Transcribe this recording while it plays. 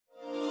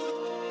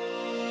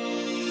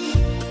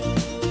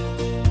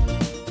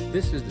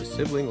This is the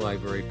Sibling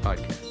Library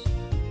podcast.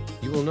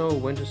 You will know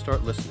when to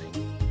start listening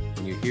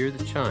when you hear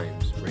the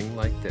chimes ring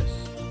like this.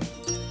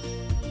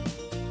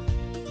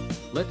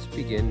 Let's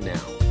begin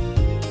now.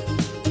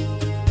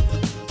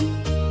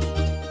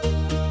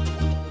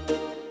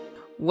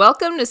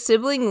 Welcome to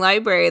Sibling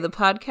Library, the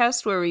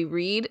podcast where we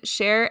read,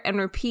 share, and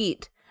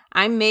repeat.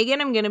 I'm Megan.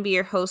 I'm going to be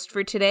your host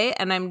for today,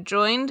 and I'm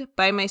joined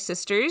by my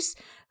sisters,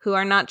 who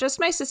are not just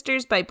my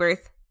sisters by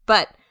birth,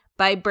 but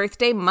by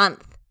birthday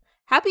month.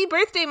 Happy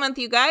birthday month,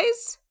 you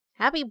guys!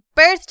 Happy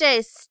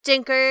birthday,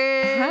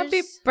 stinkers!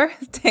 Happy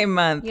birthday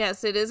month.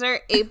 Yes, it is our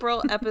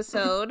April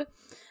episode.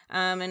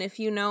 And if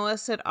you know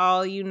us at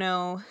all, you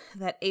know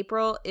that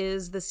April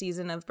is the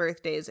season of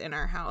birthdays in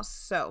our house.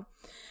 So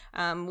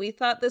we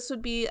thought this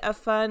would be a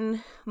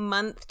fun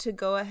month to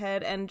go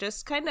ahead and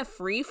just kind of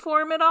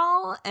freeform it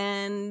all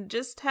and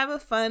just have a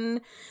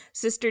fun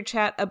sister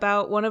chat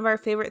about one of our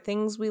favorite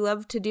things we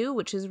love to do,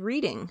 which is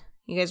reading.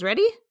 You guys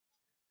ready?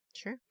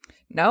 Sure.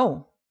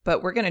 No,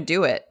 but we're going to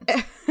do it.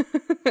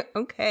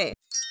 Okay.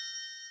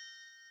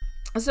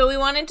 So we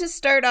wanted to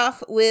start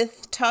off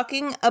with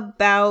talking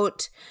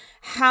about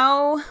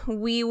how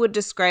we would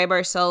describe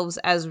ourselves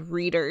as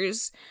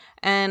readers.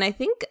 And I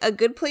think a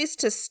good place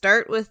to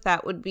start with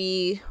that would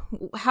be,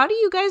 how do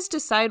you guys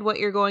decide what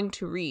you're going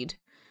to read?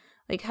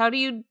 Like, how do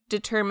you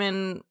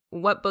determine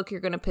what book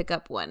you're going to pick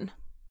up when?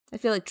 I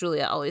feel like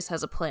Julia always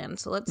has a plan,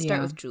 so let's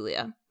start with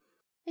Julia.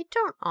 I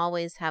don't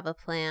always have a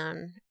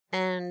plan,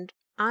 and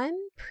I'm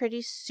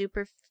pretty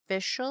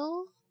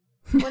superficial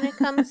when it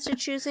comes to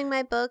choosing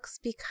my books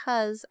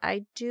because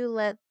I do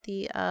let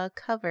the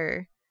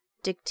cover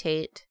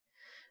dictate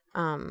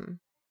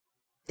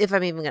if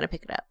I'm even going to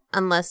pick it up,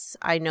 unless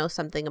I know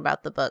something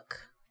about the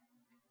book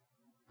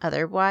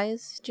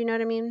otherwise. Do you know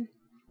what I mean?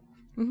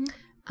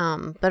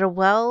 Mm-hmm. But a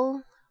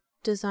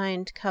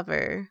well-designed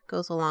cover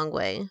goes a long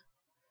way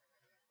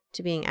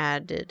to being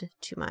added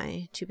to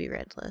my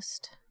to-be-read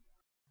list.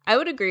 I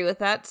would agree with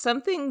that.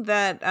 Something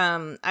that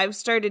I've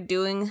started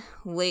doing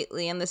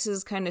lately, and this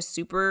is kind of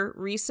super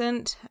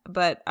recent,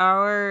 but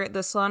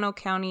the Solano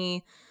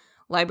County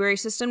library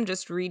system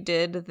just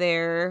redid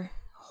their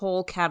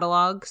whole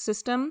catalog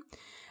system.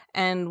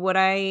 And what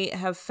I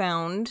have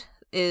found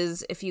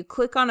is if you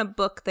click on a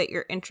book that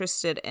you're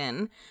interested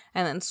in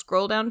and then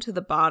scroll down to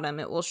the bottom,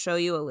 it will show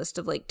you a list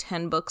of like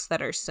 10 books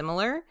that are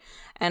similar.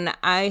 And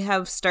I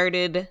have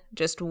started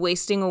just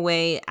wasting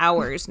away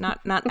hours,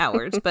 not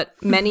hours, but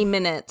many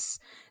minutes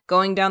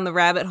going down the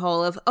rabbit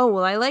hole of, oh,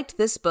 well, I liked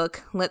this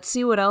book. Let's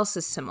see what else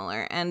is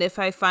similar. And if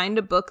I find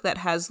a book that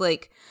has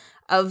like,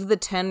 of the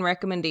 10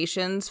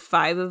 recommendations,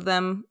 5 of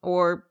them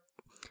or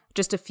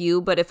just a few,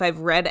 but if I've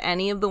read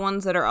any of the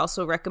ones that are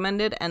also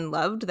recommended and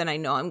loved, then I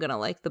know I'm going to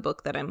like the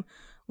book that I'm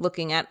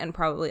looking at and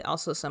probably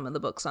also some of the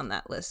books on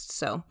that list.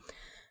 So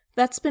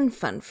that's been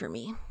fun for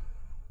me.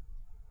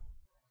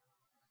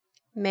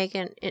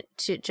 Megan,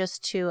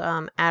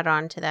 to add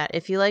on to that,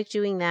 if you like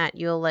doing that,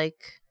 you'll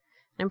like,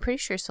 I'm pretty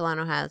sure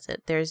Solano has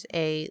it. There's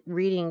a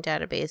reading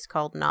database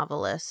called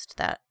Novelist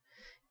that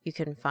you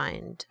can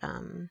find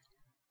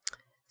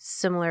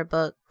similar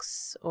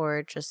books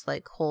or just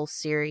like whole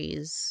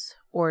series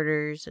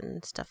orders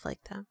and stuff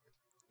like that.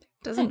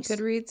 Doesn't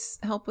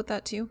Goodreads help with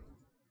that too?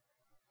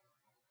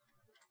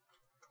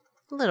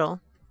 A little.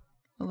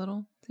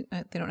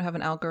 They don't have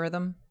an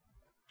algorithm?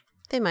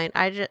 They might.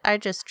 I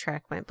just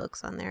track my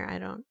books on there. I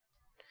don't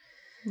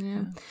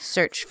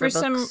search for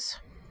books.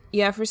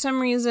 For some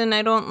reason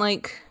I don't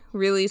like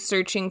really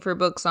searching for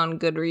books on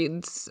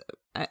Goodreads.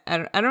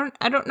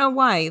 I don't know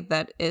why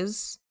that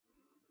is.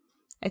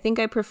 I think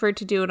I prefer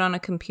to do it on a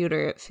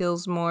computer. It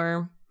feels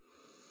more,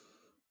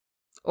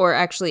 or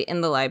actually in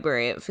the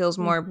library, it feels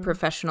more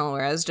professional,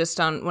 whereas just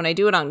when I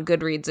do it on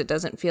Goodreads, it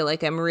doesn't feel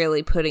like I'm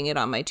really putting it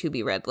on my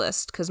to-be-read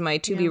list, because my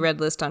to-be-read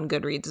list on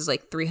Goodreads is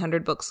like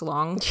 300 books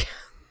long.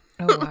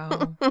 Oh,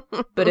 wow.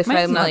 But if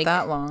Mine's I'm not like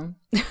that long.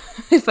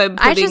 If I'm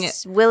putting I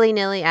just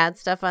willy-nilly add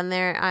stuff on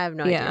there. I have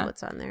no idea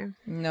what's on there.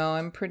 No,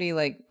 I'm pretty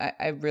like,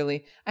 I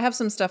have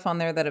some stuff on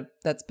there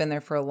that's been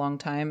there for a long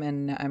time,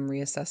 and I'm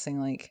reassessing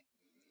like,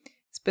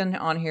 it's been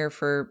on here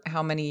for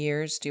how many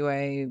years? Do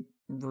I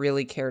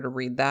really care to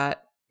read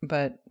that?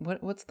 But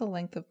what's the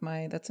length of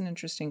that's an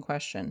interesting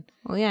question.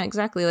 Well, yeah,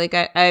 exactly. Like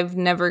I've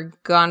never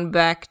gone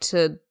back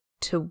to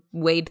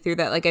wade through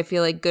that. Like I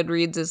feel like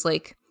Goodreads is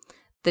like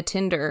the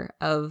Tinder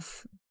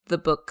of the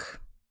book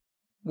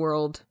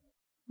world.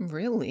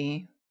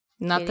 Really?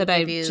 Not that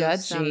I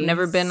judge. I've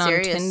never been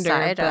on Tinder.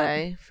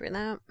 Side-eye for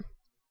that.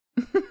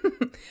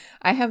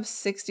 I have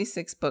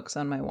 66 books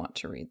on my want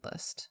to read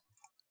list.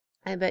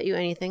 I bet you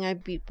anything I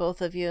beat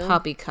both of you.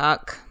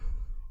 Poppycock.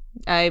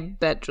 I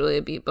bet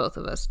Julia beat both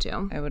of us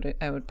too.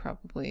 I would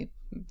probably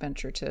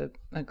venture to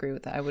agree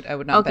with that. I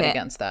would not bet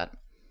against that.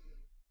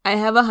 I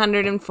have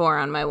 104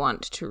 on my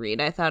want to read.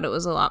 I thought it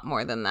was a lot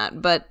more than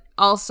that, but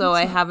also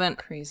I haven't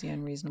crazy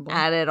unreasonable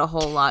added a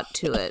whole lot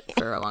to it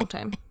for a long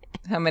time.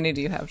 How many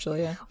do you have,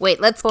 Julia? Wait,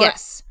 let's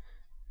guess.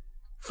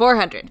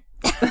 400.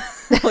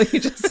 Well, you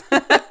just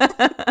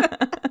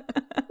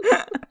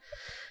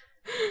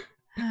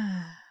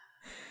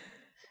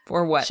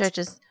For what?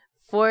 Stretches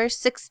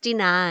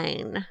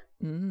 469.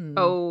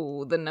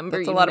 Oh, the number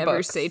That's a you lot of never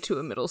books. say to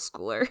a middle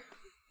schooler.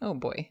 Oh,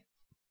 boy.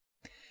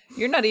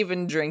 You're not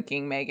even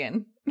drinking,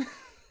 Megan.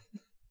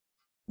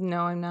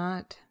 No, I'm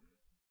not.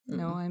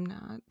 No, I'm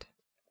not.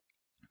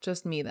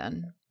 Just me,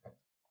 then.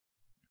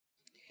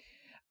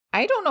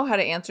 I don't know how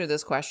to answer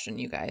this question,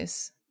 you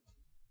guys.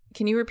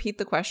 Can you repeat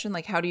the question?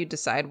 Like, how do you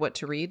decide what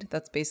to read?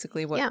 That's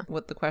basically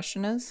what the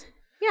question is.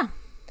 Yeah.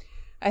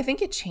 I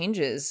think it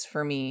changes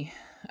for me.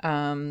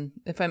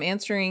 If I'm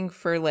answering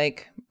for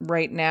like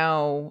right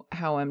now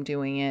how I'm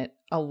doing it,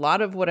 a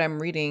lot of what I'm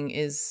reading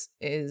is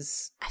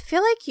I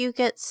feel like you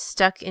get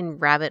stuck in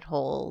rabbit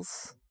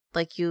holes.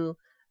 Like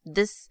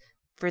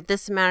for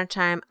this amount of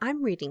time,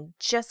 I'm reading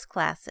just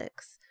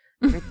classics.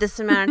 For this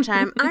amount of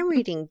time, I'm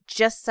reading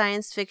just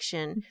science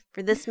fiction.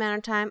 For this amount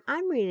of time,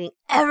 I'm reading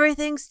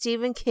everything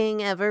Stephen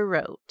King ever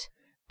wrote.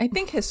 I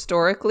think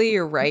historically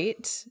you're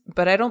right,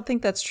 but I don't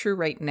think that's true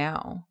right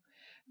now.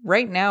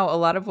 Right now, a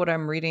lot of what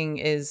I'm reading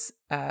is,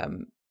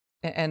 and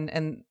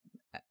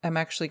I'm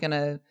actually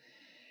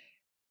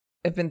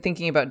I've been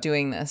thinking about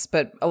doing this,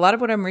 but a lot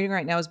of what I'm reading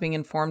right now is being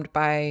informed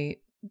by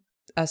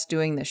us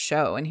doing this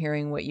show and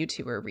hearing what you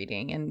two are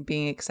reading and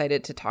being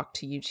excited to talk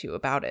to you two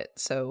about it.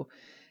 So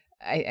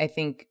I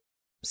think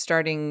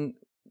starting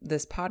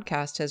this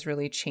podcast has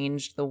really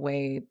changed the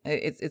way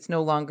it's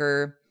no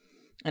longer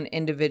an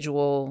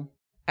individual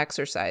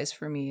exercise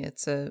for me.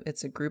 It's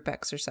a group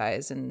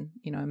exercise, and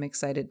I'm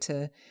excited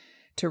to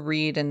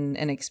read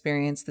and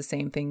experience the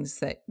same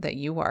things that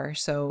you are.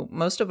 So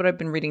most of what I've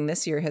been reading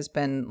this year has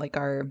been like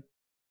our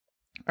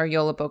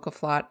Yola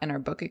Bokaflot and our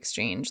book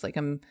exchange. Like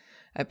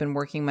I've been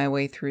working my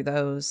way through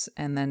those,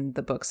 and then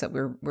the books that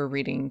we're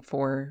reading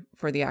for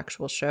the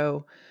actual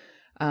show.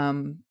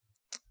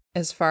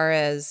 As far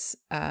as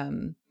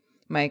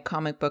my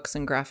comic books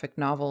and graphic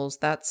novels,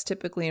 that's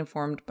typically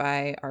informed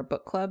by our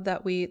book club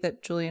that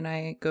Julie and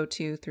I go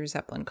to through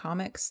Zeppelin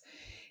Comics,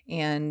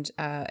 and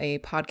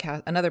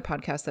another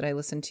podcast that I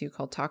listen to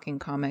called Talking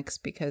Comics,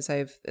 because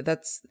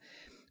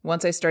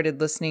once I started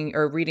listening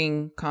or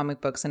reading comic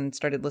books and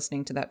started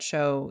listening to that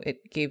show,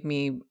 it gave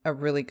me a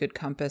really good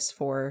compass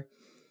for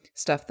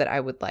stuff that I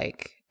would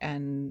like.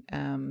 And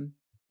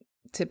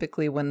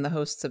typically when the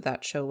hosts of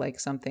that show like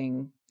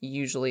something,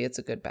 usually it's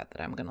a good bet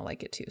that I'm going to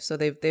like it too. So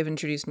they've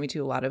introduced me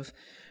to a lot of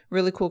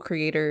really cool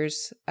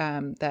creators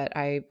that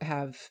I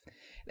have.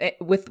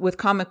 With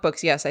comic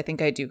books, yes, I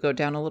think I do go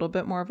down a little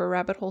bit more of a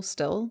rabbit hole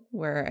still,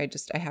 where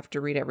I have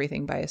to read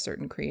everything by a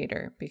certain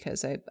creator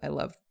because I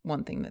love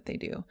one thing that they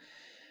do.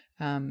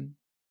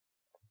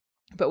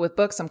 But with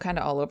books, I'm kind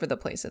of all over the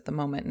place at the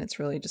moment, and it's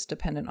really just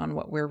dependent on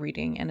what we're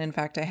reading. And in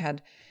fact, I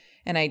had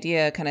an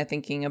idea kind of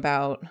thinking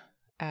about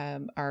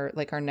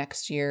our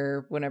next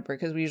year, whenever,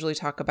 because we usually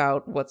talk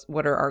about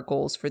what are our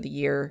goals for the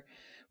year.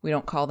 We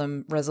don't call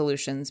them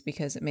resolutions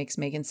because it makes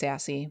Megan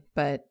sassy,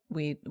 but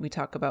we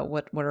talk about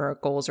what are our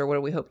goals or what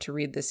do we hope to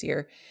read this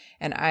year.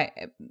 And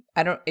I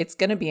don't, it's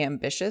going to be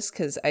ambitious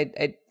because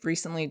I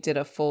recently did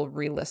a full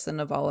re-listen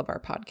of all of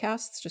our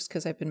podcasts just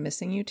because I've been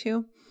missing you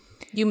two.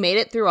 You made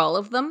it through all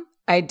of them?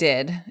 I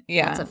did.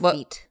 Yeah. That's a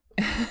feat.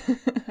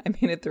 I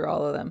made it through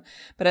all of them.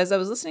 But as I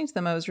was listening to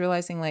them, I was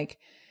realizing like,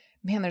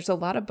 man, there's a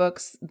lot of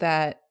books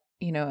that,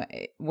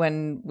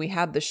 when we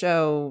had the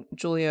show,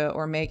 Julia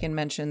or Megan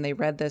mentioned they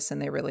read this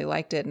and they really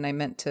liked it, and I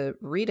meant to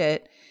read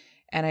it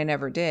and I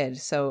never did.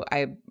 So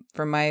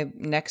for my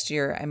next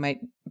year, I might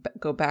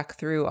go back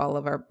through all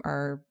of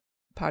our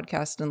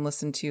podcast and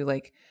listen to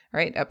like, all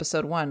right,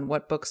 episode 1,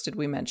 what books did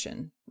we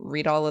mention?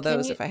 Read all of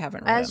those if I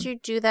haven't read them. As you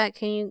do that,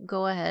 can you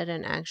go ahead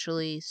and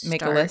actually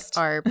Make a list?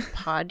 Our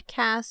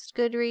podcast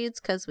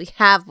Goodreads? Because we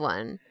have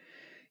one.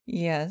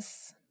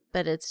 Yes.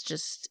 But it's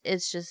just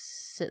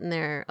sitting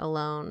there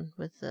alone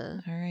with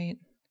the all right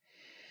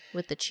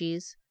with the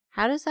cheese.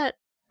 How does that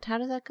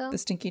go? The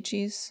stinky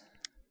cheese.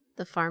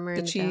 The farmer the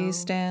in the cheese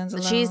dell. stands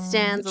alone. The cheese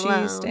stands the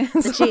alone. Cheese stands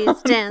the cheese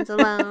stands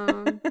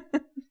alone.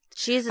 The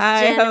cheese is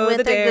standing with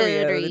the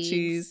Goodreads. The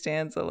cheese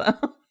stands alone.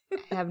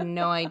 I have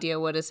no idea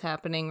what is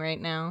happening right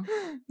now.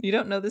 You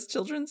don't know this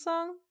children's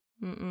song?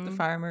 Mm-mm. The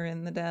farmer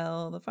in the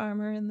dell. The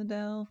farmer in the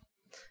dell.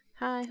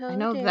 Hi-ho, I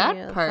know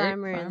that part.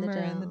 Farmer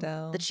in the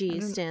dell. The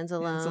cheese stands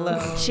alone.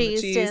 The cheese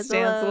stands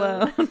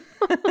alone.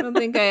 I don't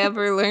think I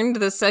ever learned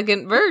the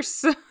second verse.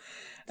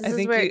 This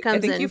is where it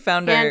comes in. I think you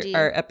found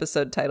our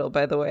episode title,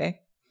 by the way.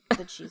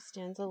 The cheese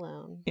stands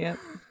alone. Yep.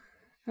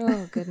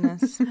 Oh,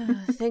 goodness.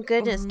 Thank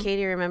goodness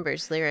Katie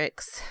remembers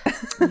lyrics.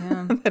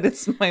 Yeah. That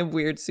is my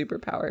weird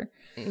superpower.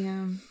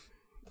 Yeah.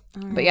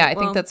 Right, but yeah, I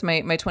think that's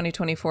my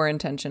 2024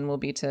 intention will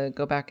be to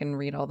go back and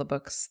read all the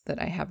books that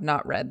I have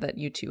not read that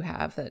you two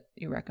have that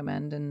you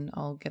recommend, and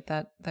I'll get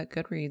that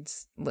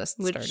Goodreads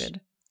list started.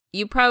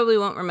 You probably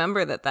won't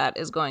remember that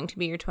is going to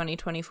be your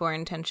 2024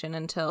 intention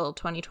until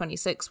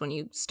 2026 when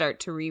you start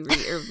to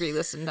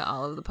re-listen to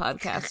all of the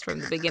podcasts from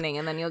the beginning,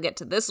 and then you'll get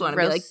to this one and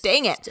be like,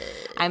 dang it,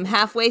 I'm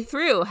halfway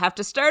through, have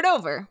to start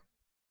over.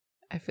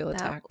 I feel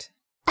attacked.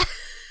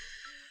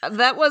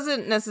 That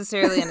wasn't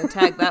necessarily an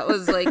attack. That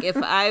was like, if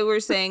I were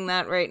saying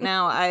that right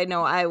now, I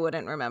know I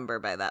wouldn't remember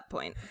by that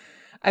point.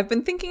 I've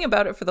been thinking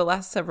about it for the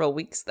last several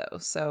weeks, though.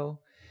 So,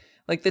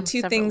 like, the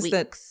two things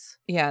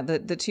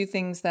the two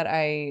things that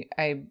I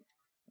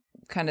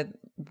kind of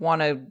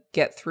want to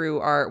get through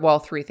are, well,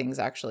 three things,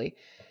 actually.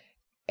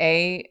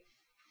 The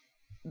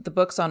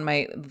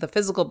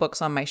physical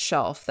books on my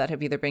shelf that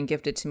have either been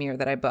gifted to me or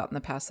that I bought in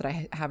the past that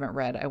I haven't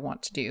read, I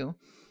want to do.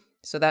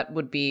 So that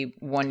would be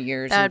 1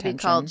 year's intention. That would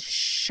be called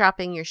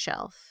shopping your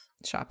shelf.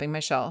 Shopping my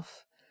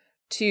shelf.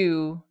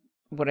 2,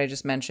 what I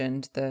just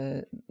mentioned,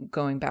 the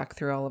going back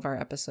through all of our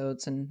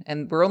episodes,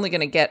 and we're only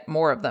going to get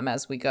more of them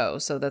as we go.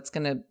 So that's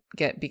going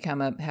to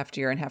become a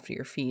heftier and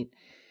heftier feat.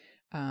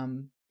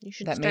 You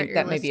should that start your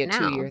that may list be a now.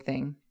 2-year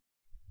thing.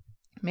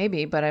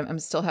 Maybe, but I'm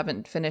still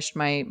haven't finished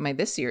my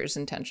this year's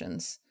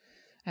intentions.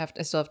 I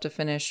still have to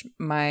finish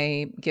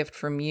my gift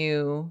from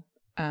you,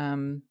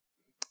 the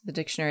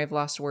Dictionary of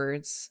Lost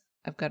Words.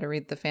 I've got to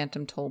read The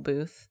Phantom Toll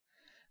Booth.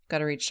 I've got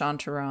to read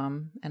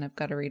Shantaram, and I've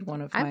got to read one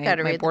of my Borders classics. I've got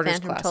to read The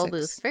Phantom Toll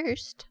Booth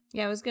first.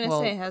 Yeah, I was going to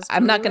say,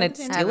 I'm not going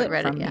to steal it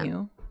from you.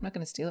 I'm not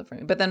going to steal it from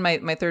you. But then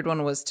my third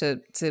one was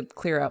to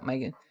clear out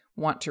my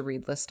want to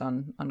read list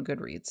on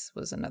Goodreads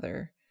was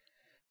another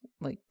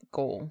like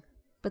goal.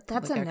 But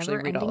that's a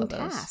never-ending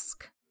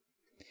task.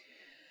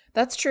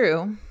 That's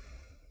true.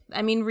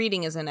 I mean,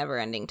 reading is a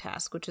never-ending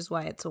task, which is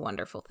why it's a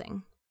wonderful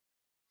thing.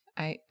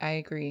 I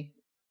agree.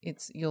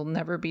 You'll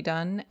never be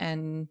done,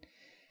 and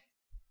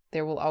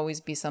there will always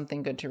be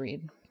something good to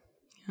read.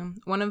 Yeah.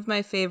 One of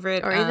my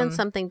favorite, or even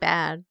something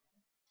bad.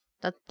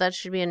 That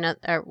should be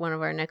one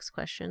of our next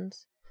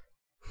questions.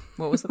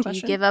 What was the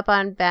question? Do you give up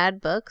on bad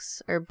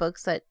books or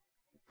books that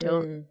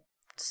don't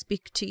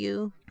speak to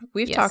you?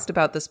 We've talked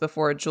about this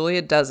before.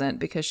 Julia doesn't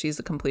because she's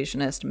a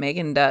completionist.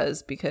 Megan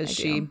does because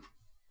she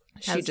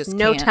just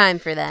no can't, time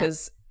for that.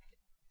 Because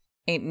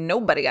ain't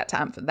nobody got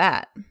time for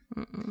that.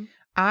 Mm-mm.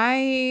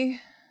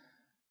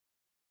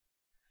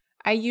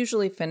 I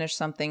usually finish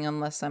something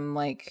unless I'm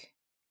like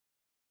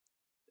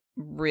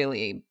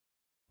really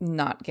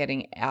not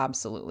getting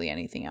absolutely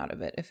anything out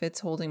of it. If it's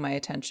holding my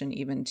attention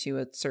even to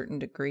a certain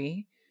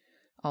degree,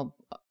 I'll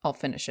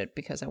finish it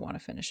because I want to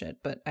finish it.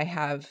 But I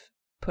have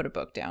put a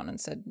book down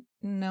and said,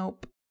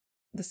 nope,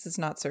 this is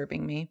not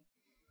serving me.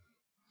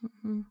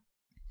 Mm-hmm.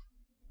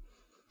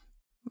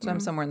 So I'm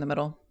somewhere in the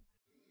middle.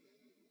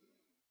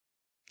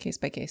 Case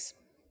by case.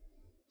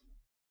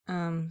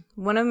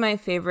 One of my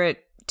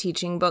favorite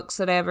teaching books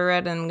that I ever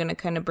read, and I'm going to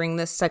kind of bring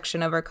this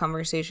section of our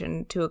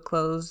conversation to a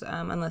close,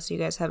 unless you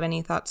guys have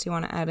any thoughts you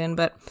want to add in,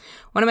 but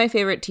one of my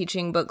favorite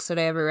teaching books that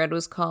I ever read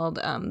was called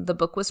The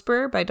Book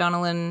Whisperer by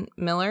Donalyn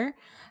Miller,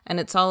 and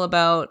it's all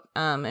about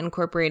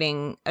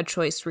incorporating a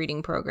choice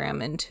reading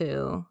program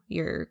into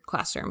your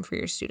classroom for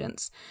your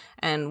students.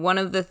 And one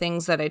of the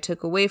things that I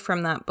took away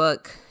from that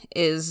book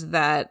is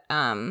that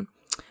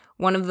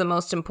one of the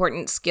most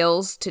important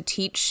skills to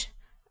teach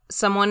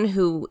someone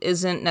who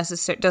doesn't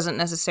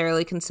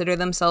necessarily consider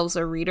themselves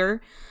a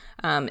reader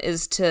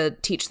is to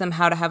teach them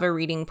how to have a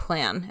reading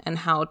plan and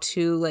how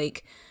to,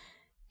 like,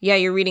 yeah,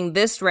 you're reading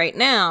this right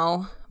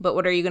now, but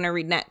what are you going to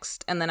read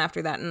next? And then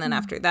after that, and then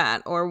after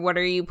that? Or what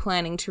are you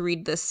planning to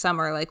read this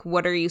summer? Like,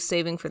 what are you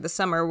saving for the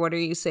summer? What are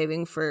you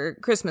saving for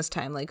Christmas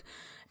time? Like,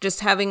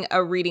 just having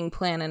a reading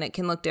plan, and it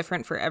can look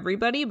different for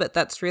everybody, but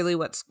that's really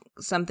what's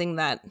something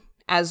that,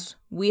 as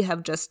we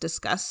have just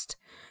discussed,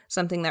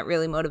 something that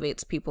really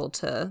motivates people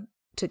to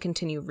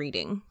continue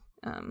reading,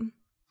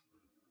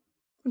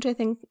 which I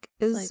think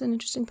is an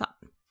interesting thought.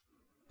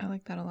 I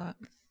like that a lot.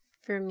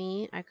 For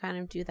me, I kind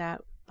of do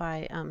that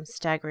by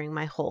staggering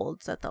my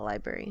holds at the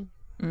library.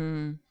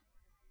 Yeah.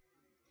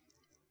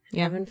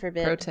 Heaven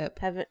forbid. Pro tip.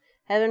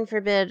 Heaven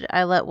forbid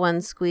I let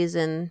one squeeze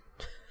its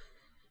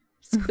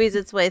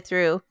way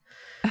through.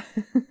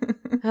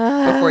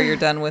 Before you're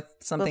done with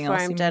something else.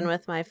 Before I'm done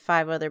with my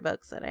 5 other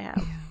books that I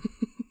have.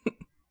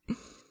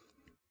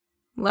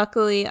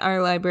 Luckily,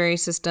 our library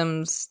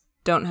systems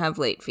don't have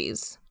late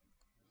fees.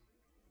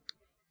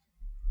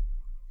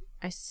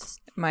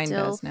 Mine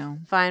does now.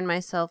 Find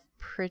myself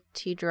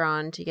pretty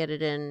drawn to get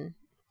it in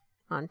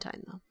on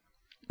time, though.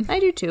 I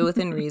do too,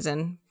 within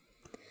reason.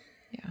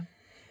 Yeah.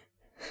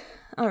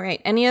 All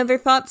right. Any other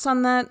thoughts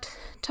on that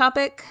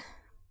topic?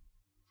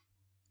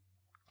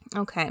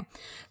 Okay.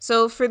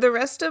 So for the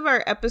rest of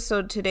our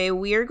episode today,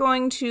 we are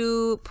going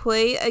to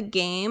play a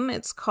game.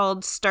 It's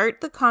called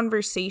Start the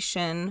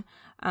Conversation,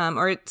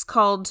 or it's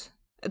called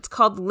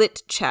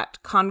Lit Chat,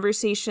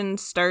 Conversation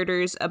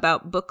Starters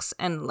About Books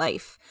and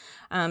Life.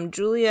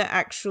 Julia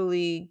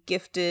actually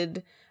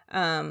gifted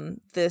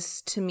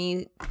this to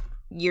me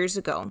years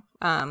ago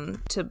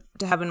to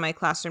have in my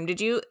classroom. Did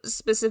you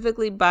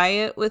specifically buy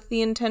it with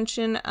the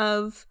intention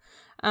of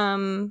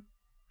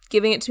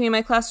giving it to me in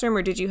my classroom,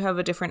 or did you have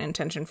a different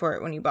intention for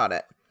it when you bought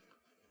it?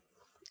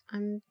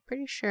 I'm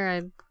pretty sure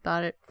I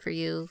bought it for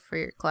you for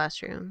your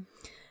classroom.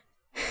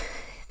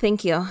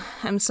 Thank you.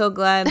 I'm so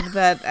glad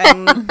that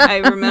I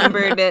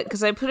remembered it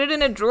because I put it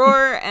in a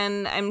drawer,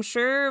 and I'm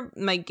sure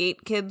my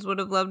Gate kids would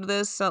have loved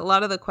this. A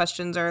lot of the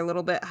questions are a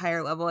little bit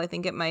higher level. I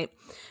think it might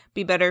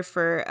be better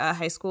for a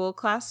high school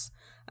class,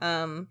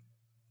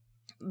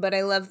 but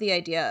I love the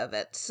idea of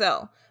it.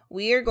 So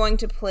we are going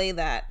to play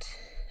that.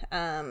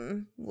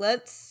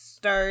 Let's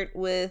start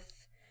with,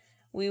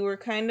 we were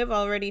kind of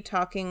already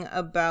talking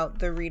about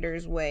The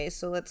Reader's Way,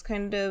 so let's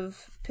kind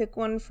of pick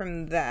one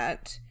from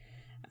that.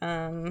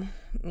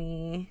 Let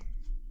me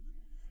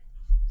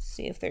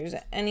see if there's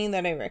any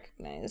that I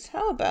recognize.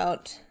 How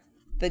about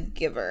The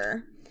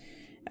Giver?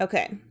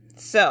 Okay,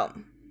 so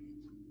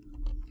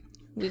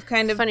we've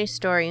kind of... Funny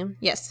story.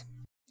 Yes.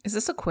 Is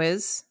this a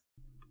quiz?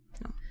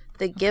 No.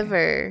 The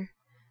Giver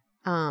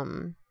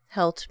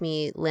helped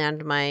me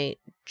land my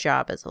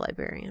job as a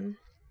librarian.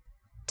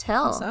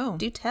 Tell. So.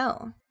 Do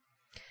tell.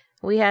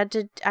 I had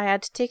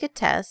to take a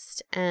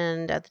test,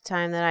 and at the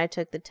time that I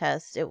took the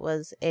test, it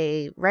was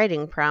a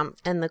writing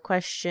prompt, and the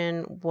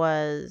question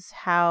was,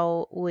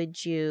 how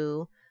would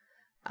you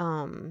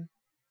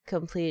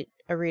complete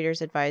a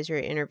reader's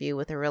advisory interview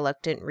with a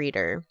reluctant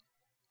reader?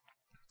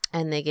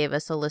 And they gave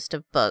us a list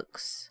of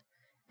books,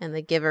 and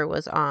The Giver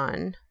was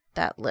on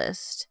that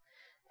list,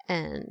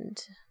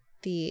 and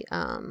the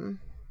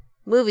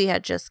movie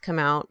had just come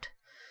out.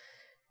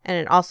 And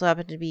it also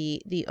happened to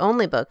be the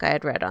only book I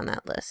had read on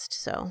that list.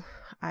 So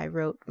I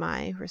wrote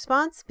my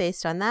response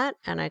based on that,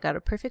 and I got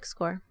a perfect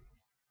score.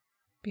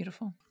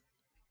 Beautiful.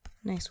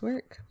 Nice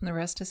work. And the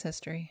rest is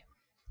history.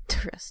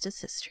 The rest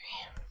is history.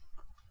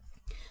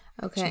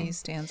 Okay. Cheese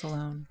stands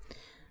alone.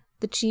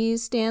 The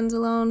cheese stands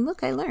alone.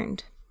 Look, I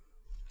learned.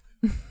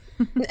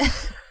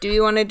 Do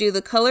you want to do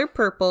The Color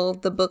Purple,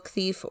 The Book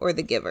Thief, or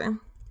The Giver?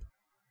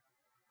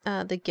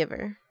 The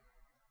Giver.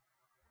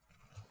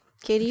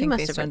 Katie, you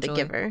must have read The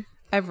Giver.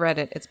 I've read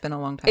it. It's been a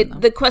long time, though.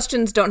 The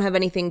questions don't have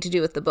anything to do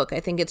with the book. I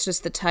think it's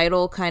just the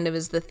title kind of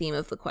is the theme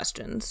of the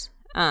questions.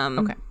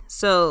 Okay.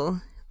 So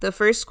the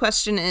first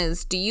question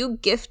is, do you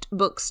gift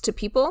books to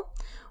people?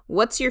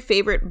 What's your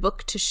favorite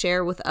book to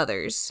share with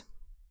others?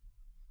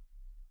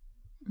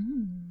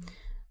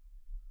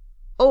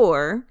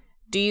 Or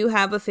do you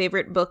have a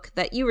favorite book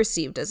that you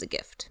received as a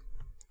gift?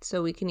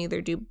 So we can either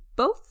do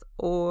both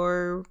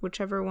or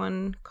whichever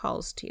one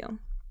calls to you.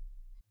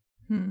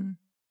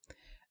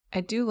 I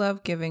do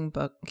love giving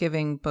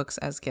books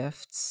as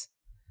gifts.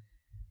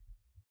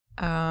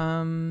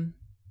 I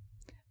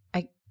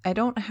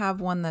don't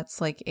have one that's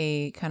like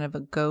a kind of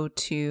a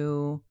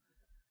go-to.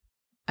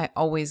 I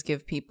always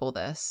give people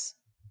this,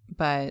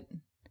 but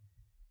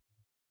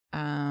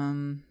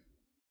because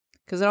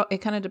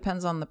it kind of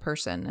depends on the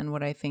person and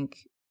what I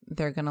think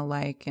they're gonna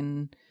like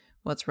and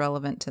what's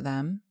relevant to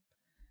them.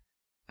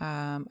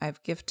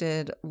 I've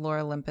gifted Lore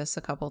Olympus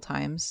a couple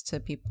times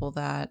to people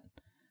that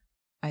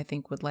I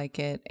think would like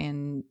it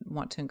and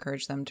want to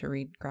encourage them to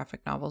read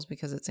graphic novels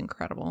because it's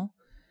incredible.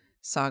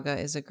 Saga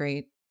is a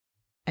great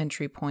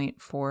entry point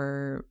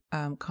for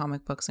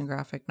comic books and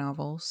graphic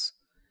novels.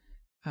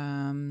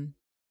 And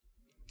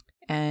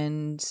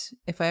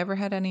if I ever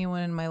had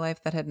anyone in my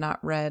life that had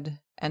not read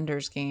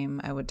Ender's Game,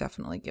 I would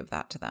definitely give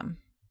that to them.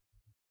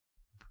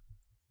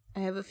 I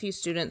have a few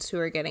students who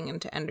are getting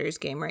into Ender's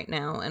Game right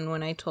now, and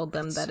when I told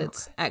them that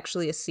it's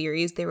actually a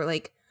series, they were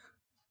like,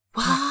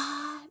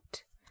 what?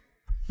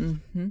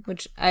 Mm-hmm.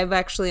 Which I've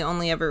actually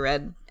only ever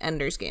read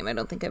Ender's Game. I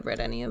don't think I've read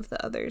any of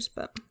the others,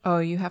 but... Oh,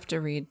 you have to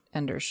read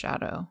Ender's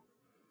Shadow,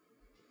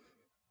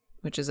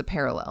 which is a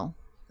parallel.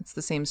 It's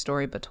the same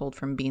story, but told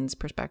from Bean's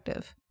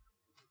perspective.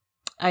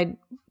 I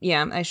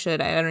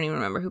should. I don't even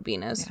remember who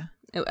Bean is.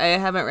 Yeah. I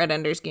haven't read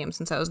Ender's Game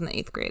since I was in the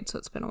 8th grade, so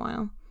it's been a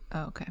while.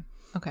 Oh, okay.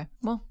 Okay.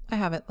 Well, I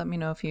have it. Let me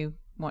know if you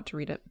want to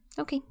read it.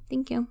 Okay.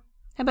 Thank you.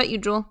 How about you,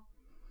 Jewel?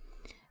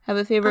 Have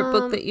a favorite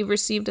book that you've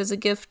received as a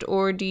gift,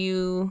 or do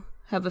you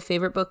have a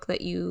favorite book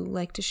that you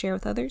like to share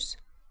with others?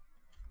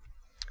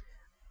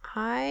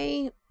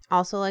 I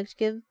also like to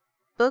give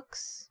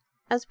books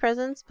as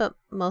presents, but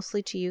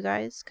mostly to you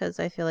guys, because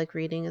I feel like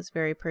reading is a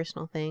very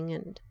personal thing,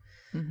 and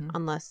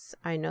unless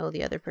I know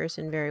the other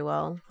person very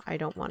well, I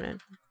don't want to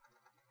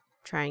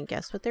try and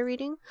guess what they're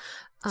reading.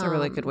 It's a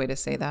really good way to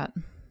say that.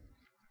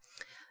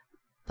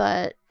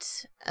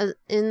 But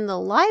in the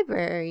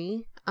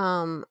library,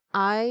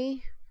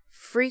 I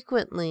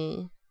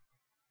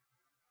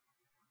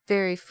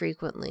very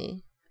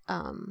frequently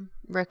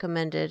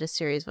recommended A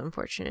Series of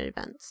Unfortunate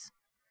Events.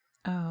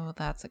 Oh,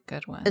 that's a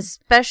good one.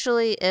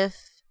 Especially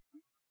if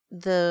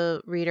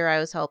the reader I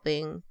was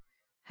helping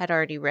had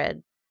already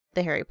read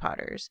the Harry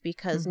Potters,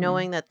 because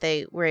knowing that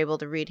they were able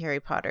to read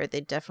Harry Potter,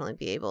 they'd definitely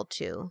be able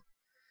to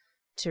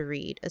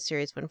read A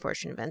Series of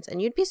Unfortunate Events.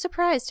 And you'd be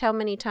surprised how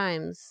many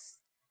times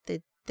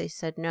they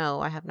said,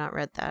 no, I have not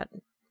read that. I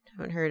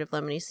haven't heard of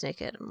Lemony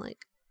Snicket. I'm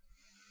like,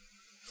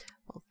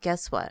 well,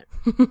 guess what?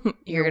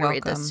 You're going to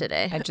read this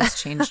today. I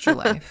just changed your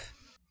life.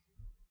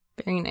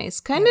 Very nice.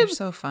 Kind of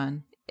so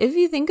fun. If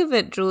you think of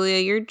it, Julia,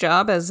 your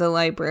job as a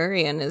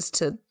librarian is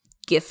to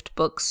gift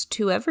books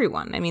to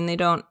everyone. I mean, they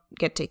don't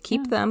get to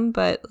keep them,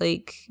 but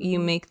like you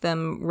make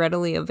them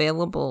readily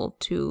available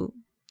to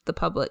the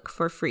public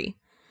for free.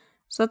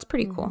 So that's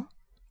pretty cool.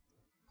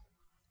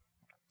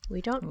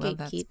 We don't Well,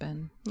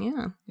 gatekeep.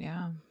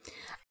 Yeah.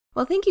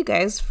 Well, thank you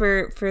guys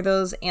for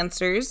those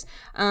answers.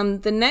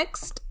 The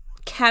next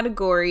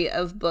category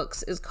of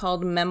books is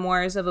called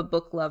Memoirs of a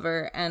Book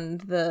Lover,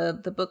 and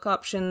the book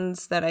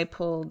options that I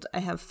pulled, I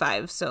have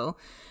 5, so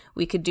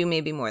we could do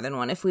maybe more than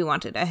one if we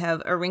wanted. I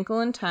have A Wrinkle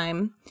in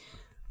Time,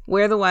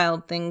 Where the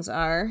Wild Things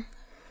Are,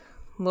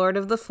 Lord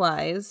of the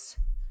Flies,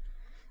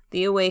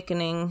 The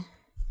Awakening,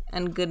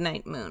 and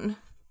Goodnight Moon.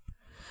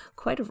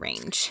 Quite a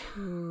range.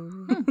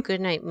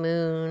 Goodnight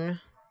Moon.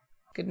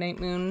 Goodnight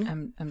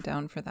Moon. I'm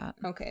down for that.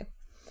 Okay.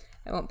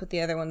 I won't put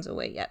the other ones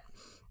away yet.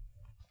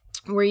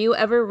 Were you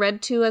ever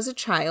read to as a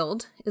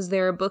child? Is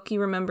there a book you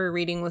remember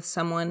reading with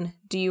someone?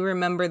 Do you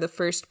remember the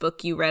first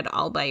book you read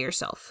all by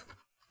yourself?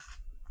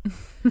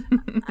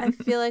 I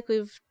feel like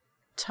we've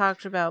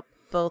talked about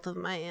both of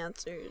my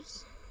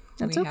answers.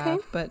 That's We okay.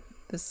 have, but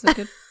this is a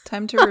good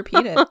time to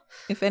repeat it.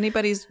 If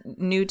anybody's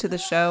new to the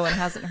show and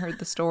hasn't heard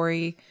the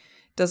story,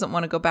 doesn't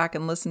want to go back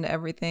and listen to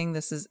everything,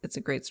 it's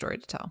a great story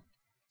to tell.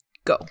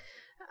 Go.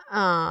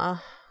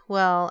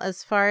 Well,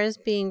 as far as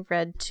being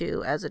read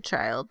to as a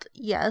child,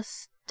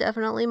 yes,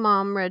 definitely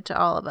Mom read to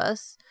all of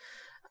us.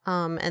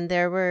 And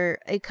there were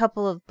a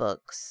couple of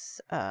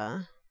books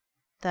that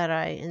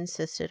I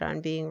insisted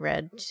on being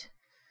read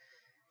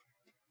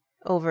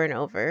over and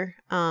over.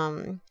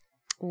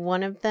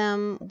 One of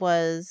them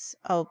was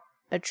a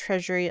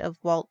treasury of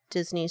Walt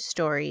Disney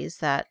stories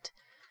that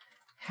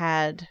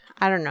had,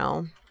 I don't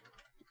know,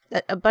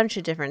 a bunch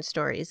of different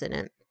stories in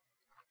it.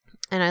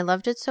 And I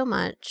loved it so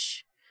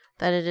much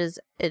that it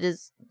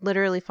is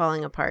literally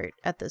falling apart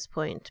at this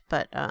point.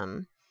 But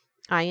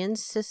I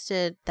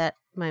insisted that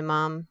my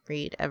mom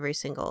read every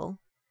single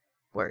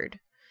word,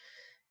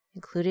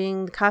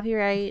 including the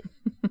copyright,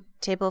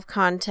 table of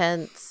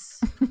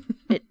contents.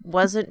 It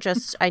wasn't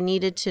just I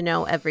needed to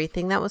know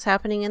everything that was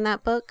happening in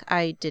that book.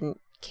 I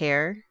didn't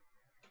care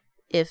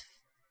if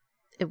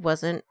it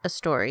wasn't a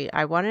story.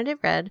 I wanted it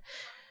read.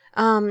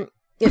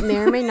 It may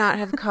or may not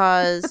have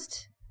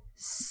caused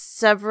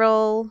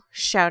several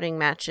shouting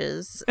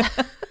matches.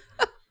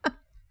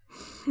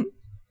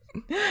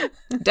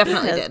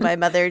 Definitely Because did. my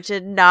mother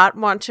did not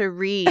want to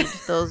read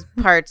those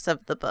parts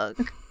of the book.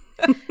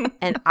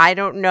 And I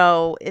don't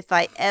know if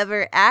I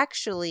ever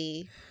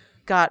actually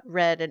got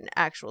read an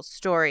actual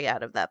story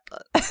out of that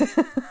book.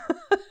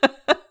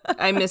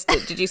 I missed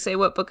it. Did you say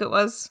what book it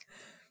was?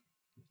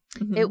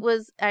 It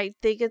was, I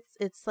think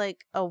it's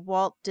like a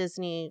Walt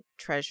Disney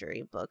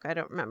treasury book. I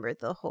don't remember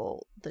the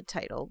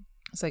title.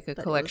 It's like a But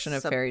it collection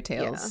was of fairy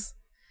tales.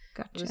 It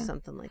Gotcha. was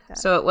something like that.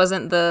 So it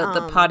wasn't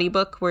the potty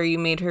book where you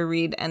made her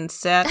read and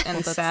sat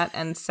and sat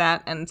and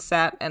sat and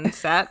sat and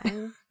sat.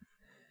 I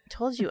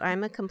told you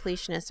I'm a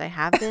completionist. I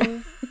have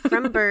been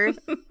from birth.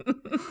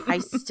 I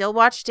still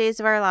watch Days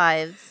of Our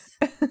Lives.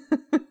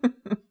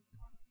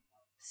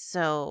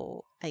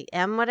 So I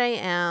am what I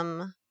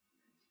am.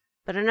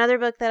 But another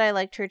book that I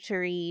liked her to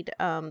read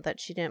that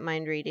she didn't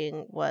mind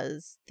reading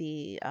was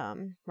the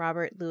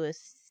Robert Louis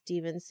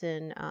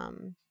Stevenson,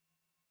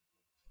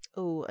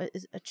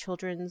 a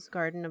Children's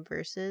Garden of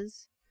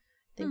Verses.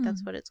 I think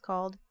that's what it's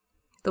called.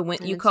 The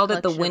wind. And You it's called it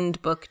the collection.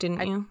 Wind book,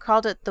 didn't I you?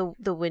 called it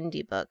the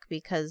Windy book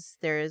because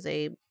there is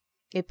a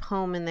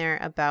poem in there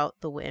about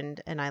the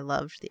wind, and I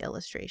loved the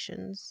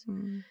illustrations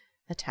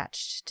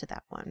attached to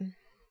that one.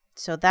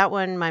 So that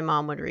one my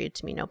mom would read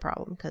to me no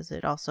problem because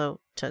it also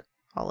took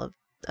all of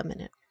a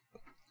minute.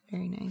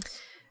 Very nice.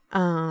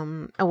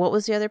 And what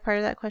was the other part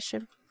of that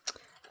question?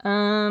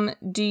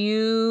 Do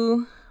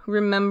you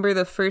remember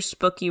the first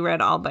book you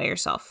read all by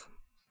yourself?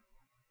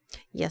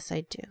 Yes,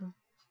 I do.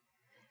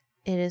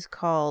 It is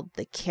called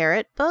The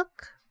Carrot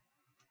Book.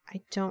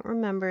 I don't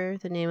remember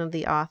the name of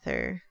the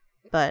author,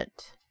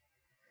 but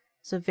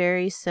it's a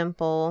very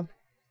simple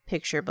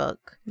picture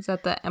book. Is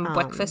that the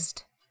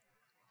Breakfast?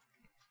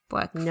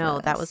 No,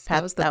 that was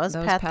Pat. was That was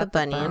Pat the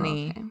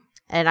Bunny. Okay.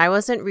 And I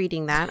wasn't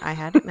reading that. I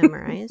had it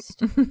memorized.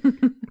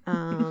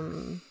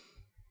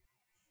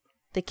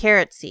 The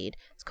Carrot Seed.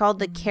 It's called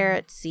The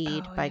Carrot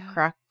Seed by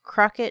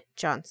Crockett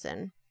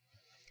Johnson.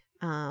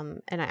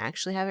 And I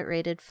actually have it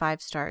rated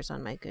 5 stars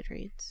on my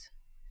Goodreads.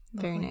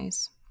 Very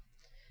nice.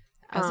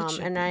 As it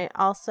should And be. I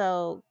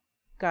also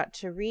got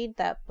to read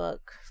that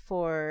book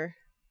for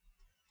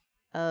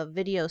a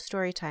video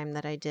story time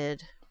that I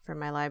did for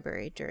my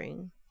library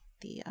during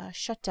the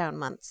shutdown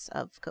months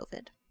of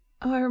COVID.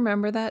 Oh, I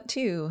remember that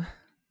too.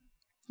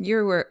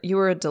 You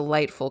were a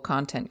delightful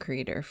content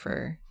creator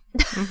for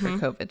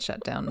COVID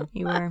shutdown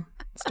You were.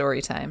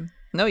 story time.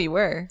 No, you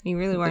were. You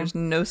really were. There's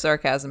no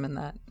sarcasm in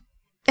that.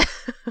 I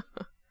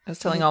was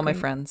telling all my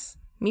friends.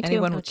 Me too.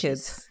 Anyone Oh, with jeez.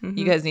 kids.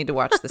 You guys need to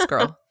watch this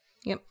girl.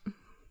 Yep.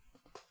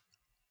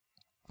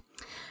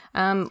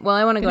 Well,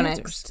 I want to go Good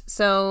answers. next.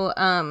 So,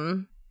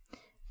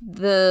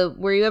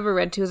 were you ever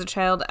read to as a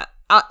child?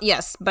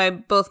 Yes, by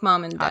both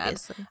mom and dad.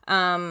 Obviously.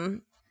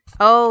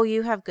 Oh,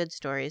 you have good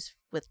stories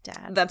with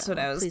Dad. that's though. what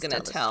I was Please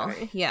gonna the tell.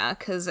 story. Yeah,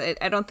 because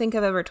I don't think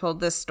I've ever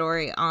told this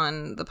story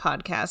on the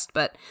podcast,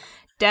 but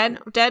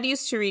Dad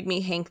used to read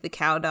me Hank the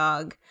Cow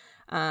Dog.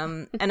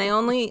 And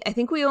I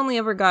think we only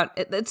ever got,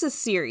 it's a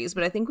series,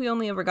 but I think we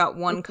only ever got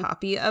one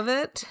copy of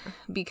it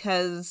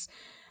because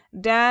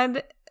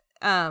Dad,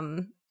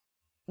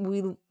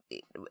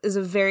 is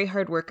a very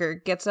hard worker,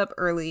 gets up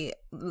early,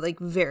 like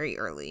very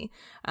early.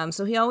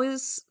 So he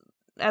always,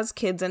 as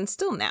kids and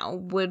still now,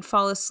 would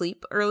fall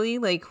asleep early,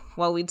 like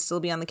while we'd still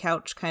be on the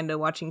couch kind of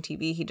watching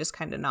TV, he just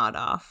kind of nod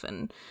off.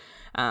 And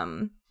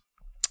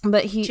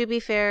but to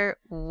be fair,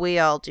 we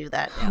all do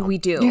that now. We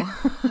do.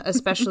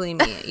 Especially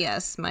me.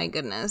 Yes, my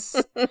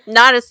goodness.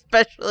 Not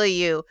especially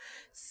you.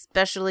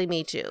 Especially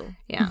me too.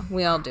 Yeah,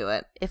 we all do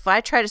it. If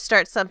I try to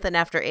start something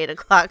after 8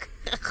 o'clock,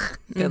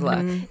 good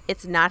luck.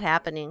 It's not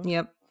happening.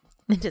 Yep.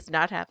 It is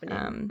not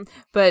happening.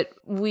 But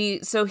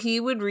so he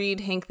would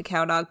read Hank the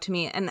Cow Dog to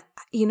me. And,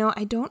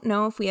 I don't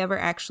know if we ever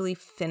actually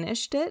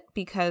finished it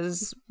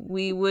because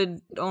we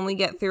would only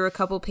get through a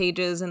couple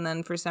pages. And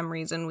then for some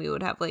reason we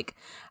would have like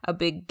a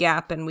big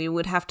gap and we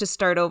would have to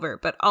start over.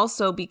 But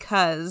also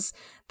because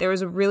there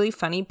was a really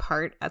funny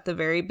part at the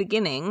very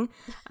beginning.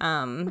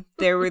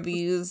 There were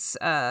these,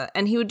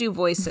 and he would do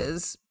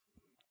voices.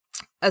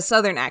 A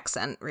Southern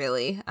accent,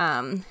 really.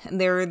 And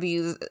there were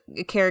these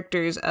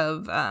characters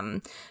of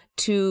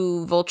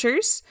 2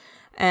 vultures,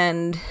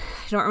 and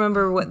I don't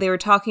remember what they were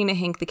talking to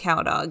Hank the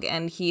Cow Dog,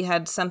 and he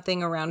had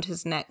something around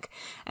his neck,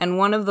 and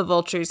one of the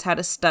vultures had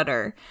a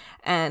stutter,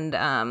 and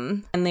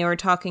they were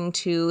talking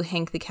to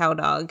Hank the Cow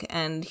Dog,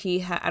 and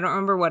I don't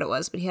remember what it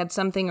was, but he had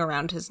something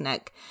around his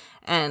neck,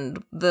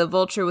 and the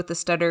vulture with the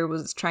stutter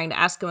was trying to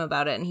ask him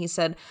about it, and he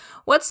said,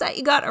 "What's that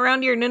you got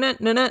around your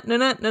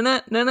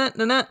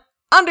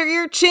under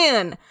your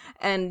chin?"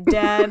 And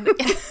Dad,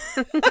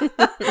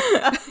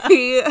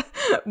 he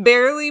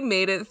barely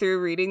made it through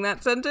reading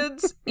that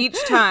sentence each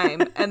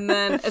time. And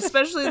then,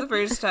 especially the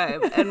first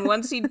time. And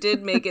once he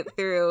did make it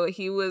through,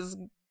 he was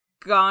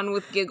gone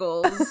with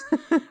giggles.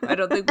 I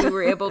don't think we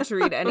were able to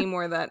read any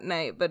more that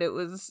night, but it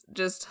was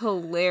just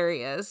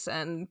hilarious.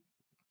 And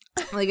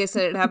like I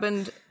said, it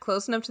happened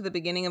close enough to the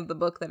beginning of the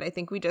book that I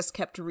think we just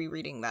kept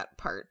rereading that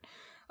part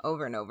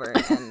over and over,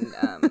 and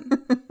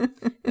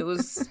it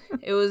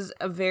was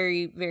a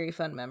very, very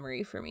fun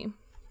memory for me.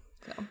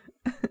 So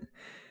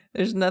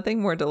there's nothing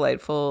more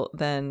delightful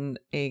than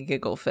a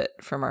giggle fit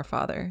from our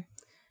father.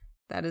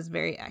 That is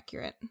very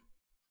accurate.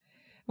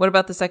 What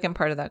about the second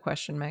part of that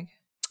question, Meg?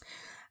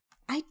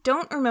 I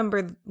don't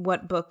remember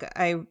what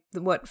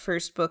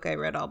first book I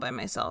read all by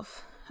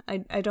myself.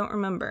 I don't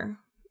remember.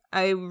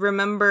 I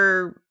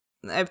remember,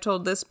 I've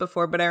told this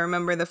before, but I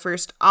remember the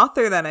first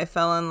author that I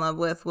fell in love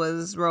with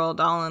was Roald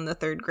Dahl in the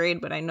 3rd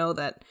grade, but I know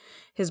that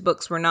his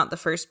books were not the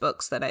first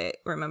books that I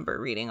remember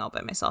reading all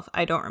by myself.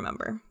 I don't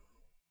remember.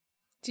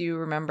 Do you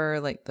remember,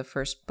 like, the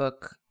first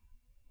book?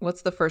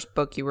 What's the first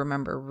book you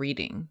remember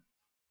reading?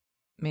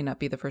 May not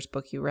be the first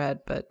book you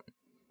read, but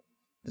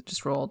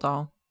just Roald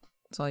Dahl.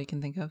 That's all you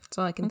can think of? That's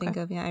all I can think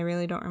of, yeah. I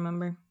really don't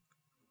remember.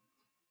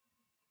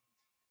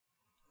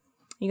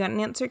 You got an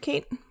answer,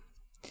 Kate?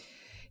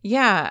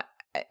 Yeah.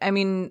 I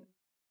mean,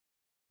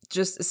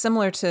 just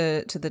similar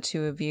to the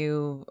two of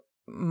you,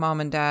 Mom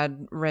and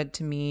Dad read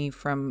to me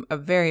from a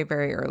very,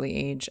 very early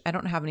age. I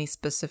don't have any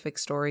specific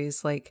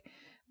stories like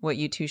what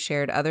you two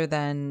shared other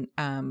than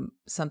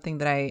something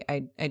that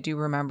I do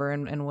remember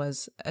and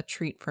was a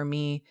treat for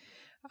me.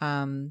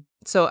 I'll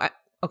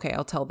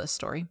tell this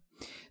story.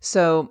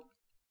 So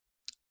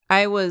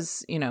I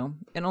was,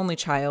 an only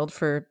child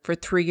for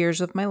 3 years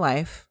of my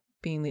life,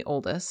 being the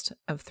oldest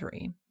of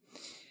 3.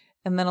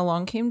 And then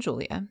along came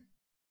Julia.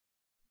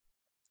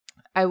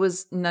 I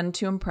was none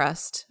too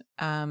impressed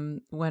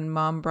when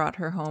Mom brought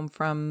her home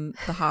from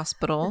the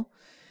hospital.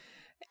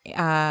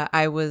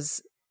 I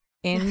was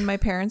in my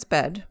parents'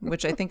 bed,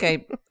 which I think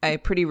I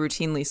pretty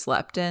routinely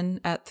slept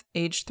in at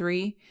age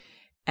 3.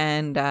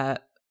 And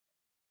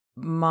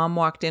Mom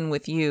walked in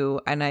with you,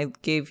 and I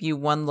gave you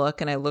one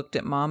look, and I looked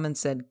at Mom and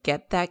said,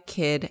 "Get that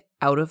kid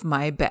out of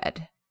my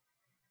bed."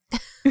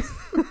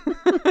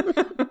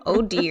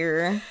 Oh,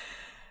 dear.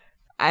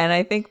 And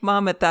I think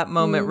Mom at that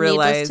moment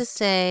realized... Needless to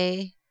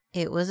say,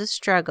 it was a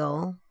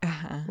struggle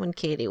when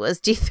Katie was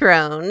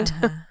dethroned.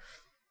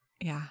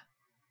 Yeah.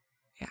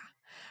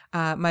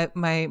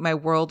 My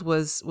world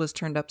was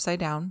turned upside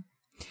down.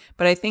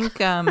 But I think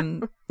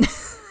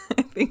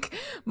I think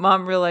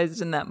Mom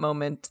realized in that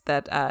moment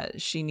that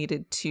she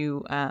needed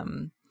to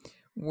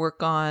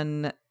work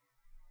on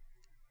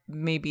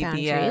maybe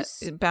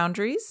the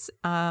boundaries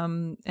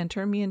and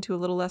turn me into a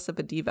little less of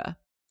a diva.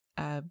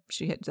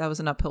 That was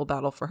an uphill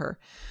battle for her.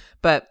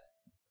 But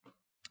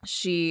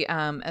she,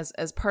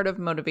 as part of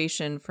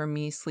motivation for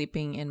me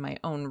sleeping in my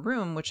own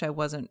room, which I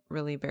wasn't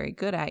really very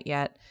good at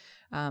yet,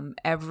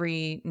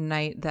 every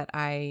night that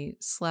I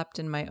slept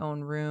in my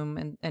own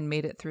room and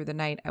made it through the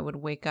night, I would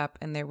wake up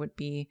and there would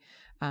be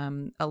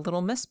a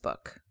Little Miss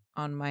book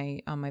on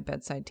my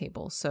bedside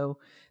table. So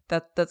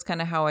that's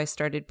kind of how I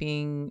started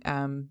being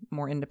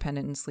more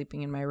independent and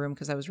sleeping in my room,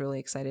 because I was really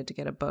excited to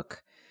get a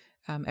book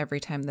every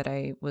time that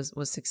I was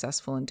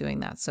successful in doing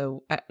that.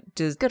 So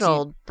Good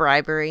old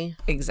bribery.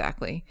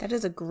 Exactly. That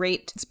is a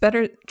great It's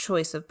better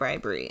choice of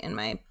bribery, in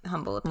my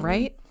humble opinion.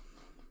 Right?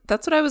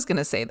 That's what I was going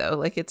to say, though.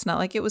 Like, it's not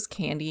like it was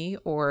candy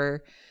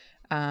or,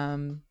 I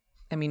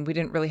mean, we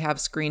didn't really have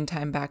screen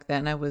time back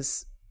then. I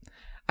was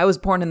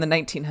born in the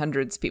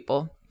 1900s,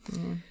 people.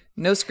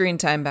 No screen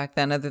time back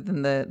then other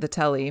than the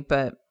telly,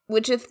 but.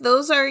 Which, if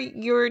those are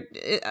your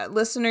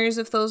listeners,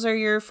 if those are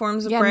your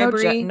forms of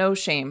bribery. No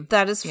shame.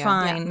 That is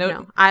fine.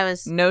 No, I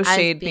was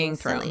being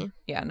thrown. Silly.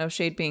 Yeah, no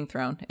shade being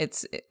thrown.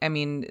 I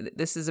mean,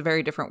 this is a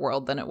very different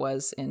world than it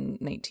was in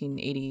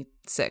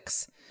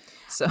 1986.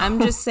 So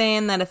I'm just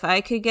saying that if I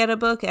could get a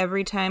book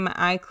every time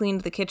I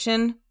cleaned the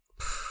kitchen.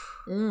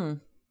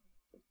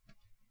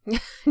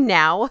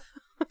 Now.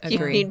 You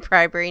Agreed. need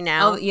bribery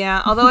now. Oh,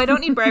 yeah, although I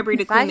don't need bribery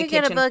to If clean I the could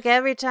kitchen. get a book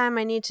every time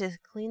I need to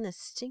clean the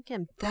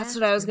stinking bathroom. That's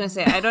what I was going to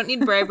say. I don't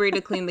need bribery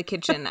to clean the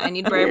kitchen. I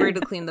need bribery to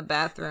clean the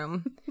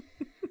bathroom.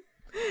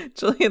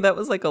 Julia, that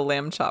was like a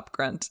lamb chop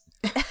grunt.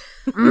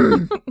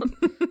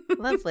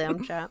 Love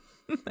lamb chop.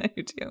 I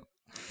do too.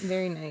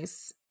 Very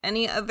nice.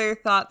 Any other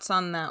thoughts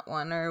on that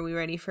one, or are we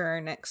ready for our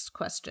next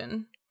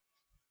question?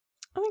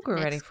 I think we're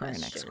Next ready for our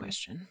next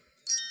question.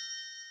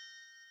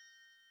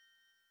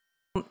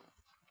 question.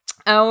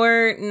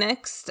 Our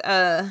next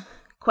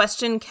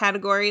question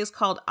category is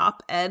called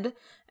op-ed,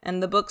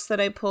 and the books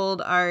that I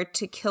pulled are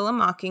To Kill a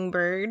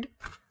Mockingbird,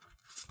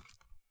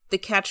 The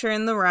Catcher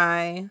in the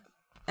Rye,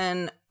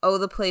 and Oh,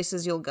 the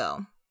Places You'll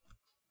Go.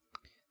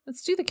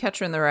 Let's do The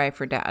Catcher in the Rye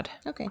for Dad.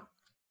 Okay.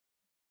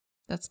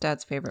 That's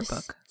Dad's favorite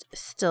book.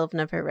 Still have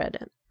never read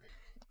it.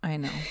 I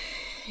know.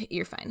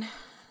 You're fine.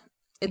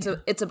 It's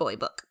a boy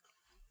book.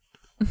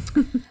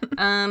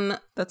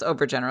 That's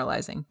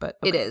overgeneralizing, but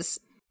okay. It is.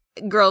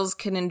 Girls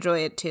can enjoy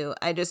it too.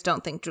 I just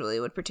don't think Julie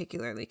would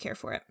particularly care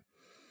for it.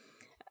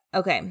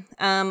 Okay.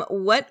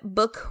 What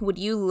book would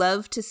you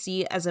love to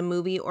see as a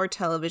movie or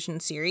television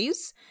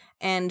series?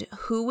 And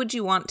who would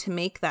you want to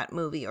make that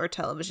movie or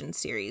television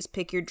series?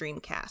 Pick your dream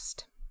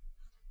cast.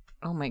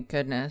 Oh my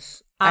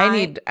goodness.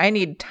 I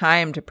need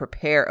time to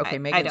prepare. Okay,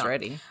 Megan's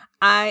ready.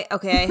 I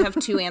have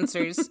two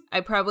answers.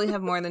 I probably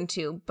have more than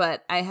two,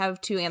 but I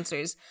have two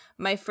answers.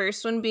 My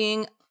first one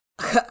being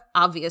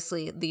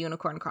obviously The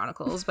Unicorn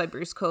Chronicles by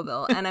Bruce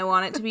Coville, and I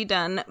want it to be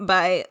done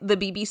by the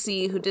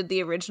BBC, who did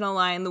the original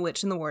Lion, the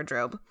Witch, and the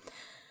Wardrobe,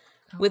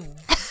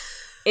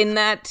 in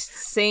that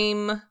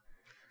same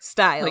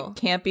style, like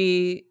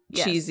campy,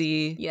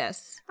 cheesy.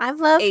 Yes, I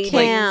love 80s.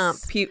 camp.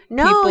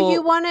 No, people,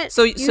 you want it.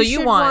 So you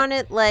you want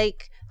it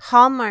like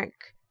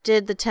Hallmark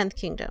did the 10th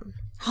Kingdom.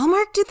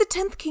 Hallmark did the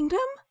 10th Kingdom.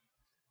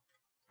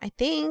 I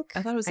think.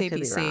 I thought it was could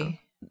be ABC. wrong.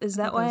 Is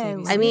that why I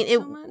love I mean, it it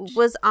so much?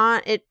 was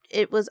on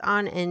it was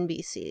on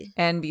NBC.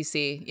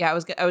 NBC. Yeah,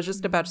 I was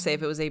just about to say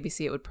if it was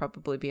ABC, it would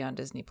probably be on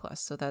Disney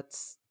Plus. So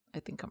I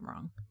think I'm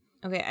wrong.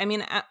 Okay, I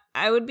mean,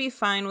 I would be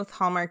fine with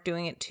Hallmark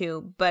doing it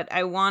too, but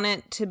I want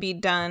it to be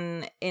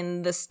done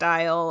in the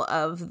style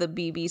of the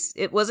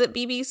BBC. Was it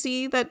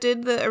BBC that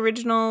did the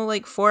original,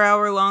 like,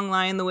 4-hour-long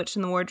Lion, the Witch,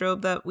 and the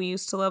Wardrobe that we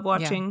used to love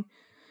watching?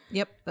 Yeah.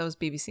 Yep, that was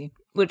BBC.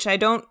 Which I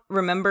don't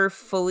remember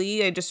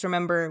fully. I just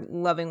remember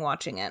loving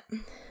watching it.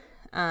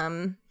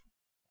 And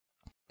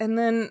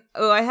then,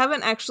 I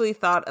haven't actually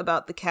thought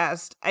about the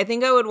cast. I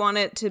think I would want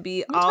it to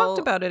be We talked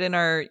about it in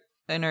our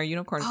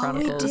Unicorn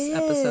Chronicles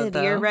episode,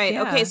 though. You're right.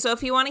 Yeah. Okay, so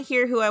if you want to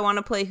hear who I want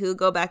to play who,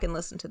 go back and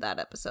listen to that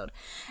episode.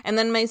 And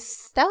then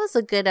That was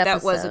a good episode.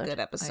 That was a good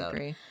episode. I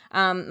agree.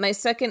 My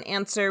second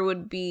answer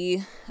would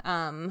be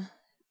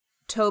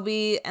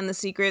Toby and the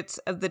Secrets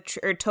of the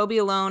or Toby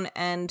Alone,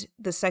 and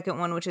the second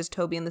one, which is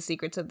Toby and the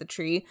Secrets of the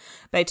Tree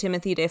by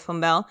Timothy de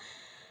Fombelle.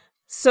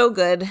 So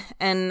good,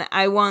 and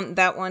I want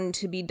that one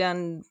to be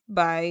done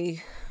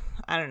by,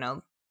 I don't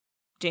know,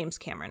 James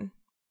Cameron,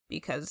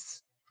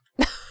 because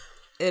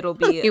it'll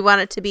be... You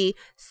want it to be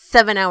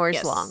 7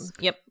 hours long.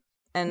 Yep.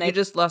 And I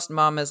just lost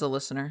Mom as a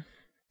listener.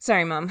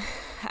 Sorry, Mom.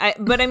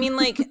 But I mean,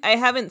 like, I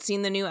haven't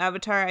seen the new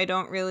Avatar. I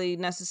don't really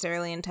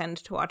necessarily intend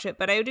to watch it,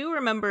 but I do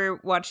remember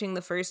watching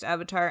the first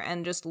Avatar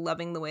and just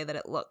loving the way that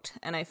it looked.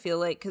 And I feel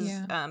like, because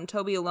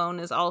Toby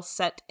Alone is all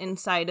set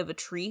inside of a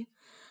tree,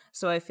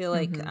 so I feel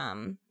like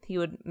he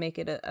would make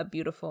it a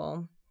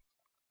beautiful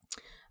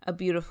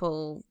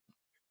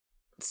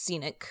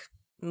scenic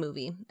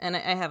movie. And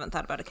I haven't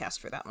thought about a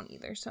cast for that one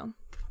either, so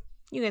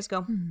you guys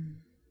go.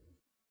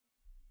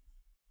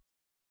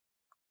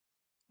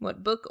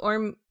 What book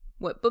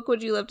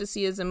would you love to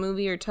see as a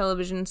movie or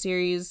television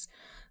series?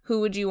 Who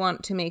would you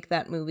want to make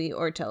that movie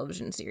or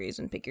television series,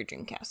 and pick your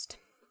dream cast?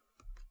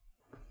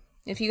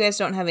 If you guys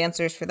don't have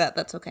answers for that,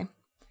 that's okay.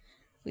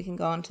 We can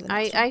go on to the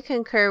next one. I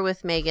concur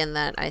with Megan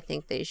that I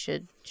think they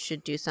should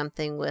do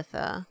something with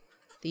the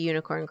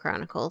Unicorn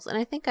Chronicles, and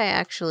I think I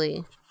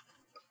actually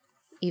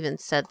even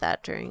said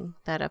that during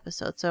that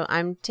episode. So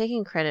I'm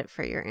taking credit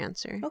for your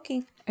answer.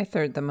 Okay. I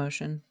third the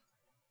motion.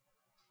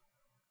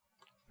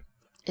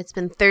 It's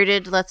been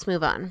thirded. Let's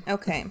move on.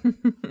 Okay.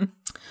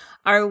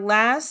 Our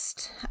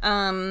last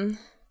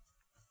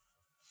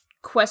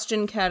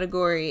question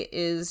category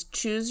is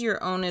Choose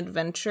Your Own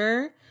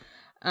Adventure.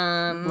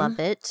 Love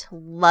it.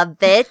 Love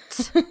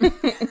it.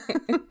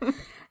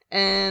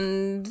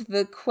 And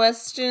the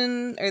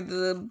question, or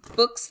the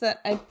books that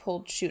I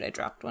pulled, shoot, I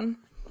dropped one.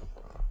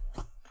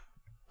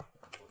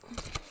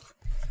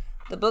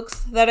 The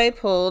books that I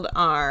pulled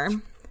are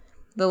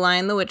The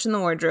Lion, the Witch, and the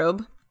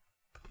Wardrobe.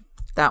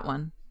 That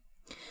one.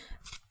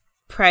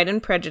 Pride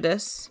and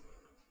Prejudice.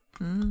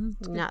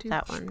 Not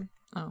that one.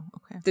 Oh,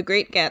 okay. The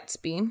Great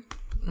Gatsby.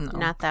 No.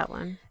 Not that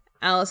one.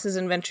 Alice's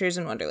Adventures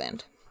in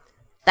Wonderland.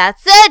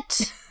 That's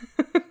it!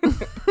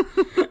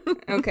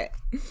 Okay.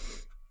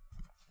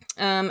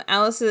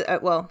 Alice's,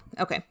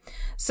 okay.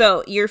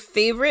 So, your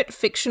favorite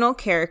fictional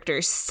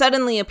character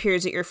suddenly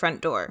appears at your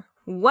front door.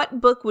 What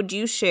book would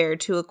you share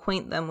to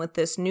acquaint them with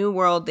this new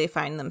world they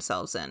find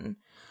themselves in?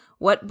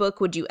 What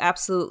book would you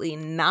absolutely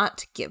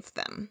not give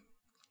them?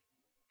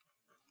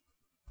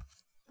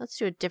 Let's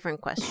do a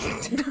different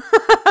question.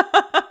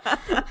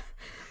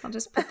 I'll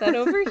just put that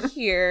over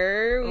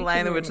here.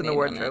 Lion, the Witch, and the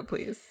Wardrobe,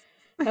 please.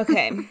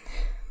 Okay.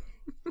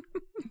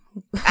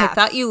 I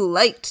thought you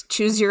liked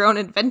Choose Your Own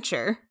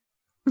Adventure.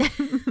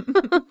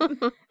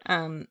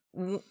 I'm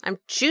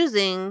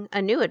choosing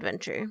a new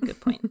adventure.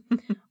 Good point.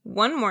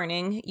 One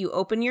morning, you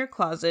open your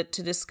closet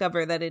to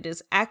discover that it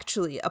is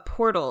actually a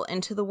portal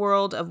into the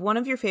world of one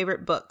of your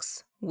favorite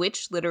books.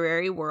 Which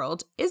literary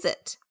world is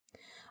it?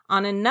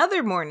 On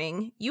another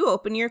morning, you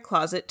open your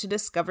closet to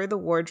discover the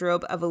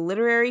wardrobe of a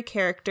literary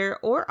character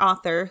or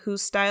author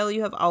whose style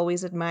you have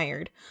always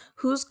admired.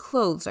 Whose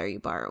clothes are you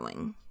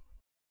borrowing?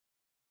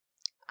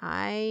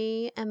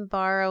 I am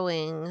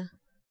borrowing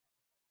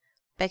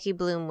Becky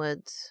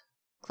Bloomwood's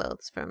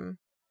clothes from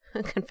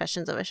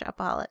Confessions of a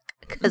Shopaholic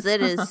because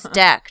it is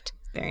stacked.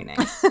 Very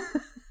nice.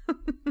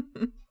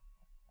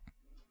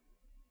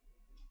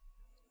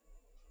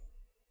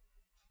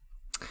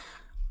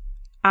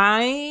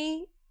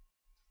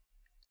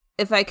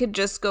 If I could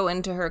just go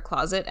into her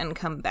closet and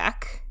come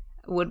back,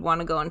 would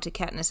want to go into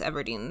Katniss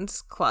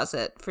Everdeen's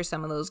closet for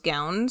some of those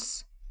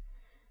gowns.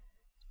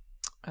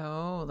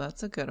 Oh,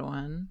 that's a good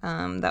one.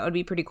 That would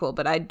be pretty cool,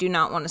 but I do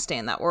not want to stay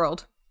in that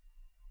world.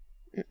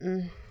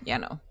 Mm-mm. Yeah,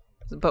 no.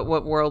 But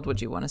what world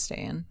would you want to stay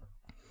in?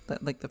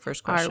 Like the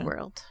first question. Our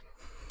world.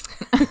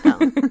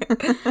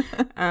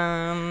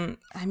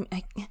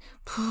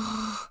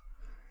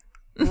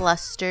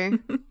 Luster.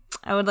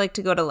 I would like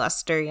to go to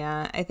Leicester,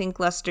 yeah. I think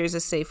Leicester's a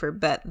safer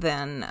bet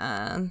than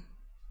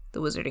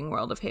the Wizarding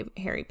World of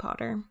Harry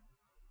Potter.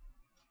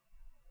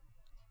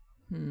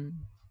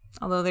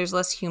 Although there's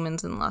less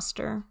humans in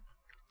Leicester.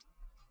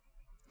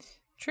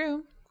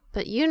 True.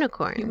 But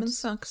unicorns.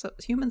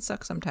 Humans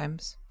suck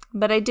sometimes.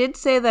 But I did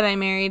say that I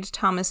married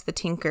Thomas the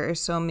Tinker,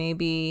 so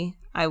maybe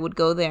I would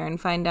go there and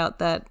find out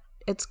that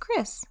it's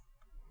Chris.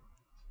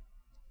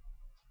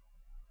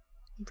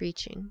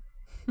 Reaching.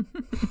 All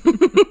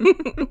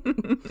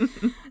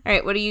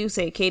right, what do you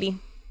say, Katie?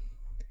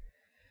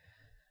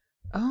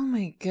 Oh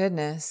my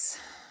goodness.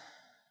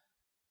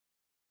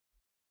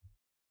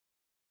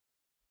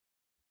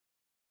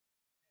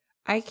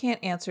 I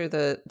can't answer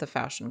the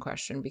fashion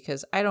question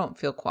because I don't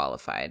feel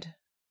qualified.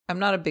 I'm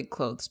not a big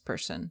clothes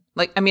person.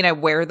 Like, I mean, I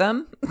wear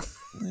them.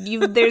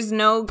 There's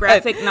no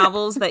graphic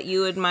novels that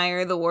you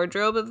admire the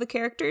wardrobe of the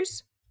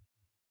characters?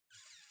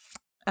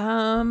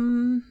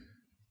 You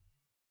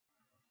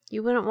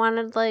wouldn't want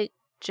to, like,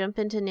 jump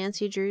into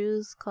Nancy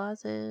Drew's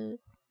closet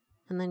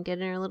and then get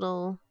in her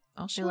little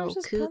All she her wears little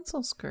is coop?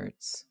 pencil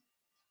skirts.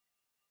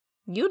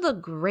 You'd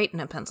look great in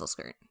a pencil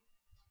skirt.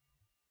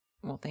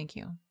 Well, thank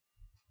you.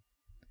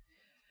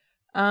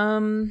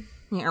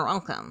 You're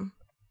welcome.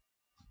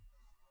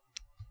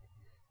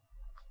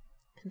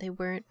 They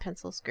weren't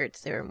pencil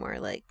skirts. They were more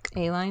like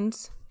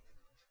A-lines?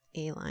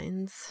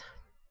 A-lines.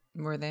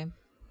 Were they?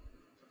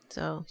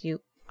 So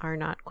you are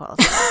not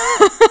qualified.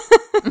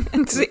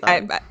 See,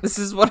 this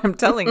is what I'm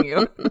telling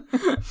you.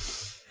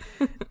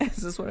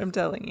 This is what I'm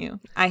telling you.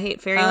 I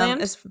hate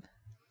Fairyland.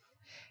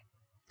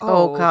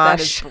 Oh,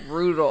 gosh. That is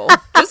brutal.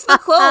 Just the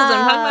clothes.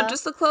 I'm talking about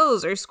just the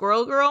clothes. Or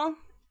Squirrel Girl.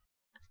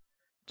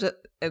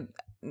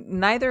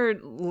 Neither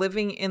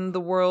living in the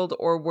world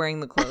or wearing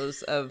the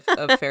clothes of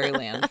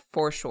Fairyland,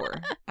 for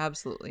sure.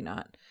 Absolutely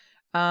not.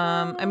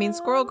 I mean,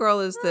 Squirrel Girl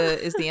is the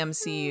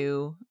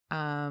MCU.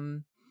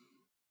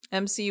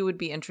 MCU would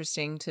be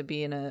interesting to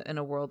be in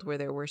a world where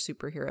there were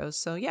superheroes.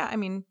 So yeah, I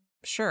mean,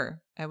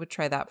 sure, I would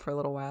try that for a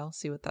little while,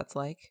 see what that's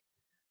like.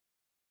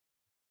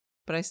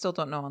 But I still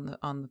don't know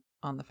on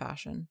the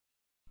fashion.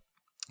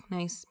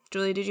 Nice.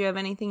 Julie, did you have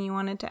anything you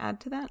wanted to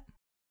add to that?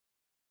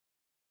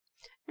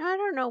 No, I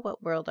don't know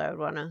what world I would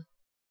want to.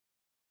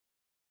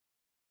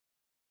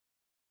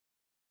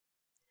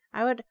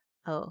 I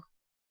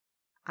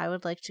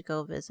would like to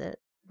go visit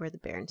where the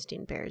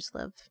Berenstain Bears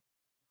live.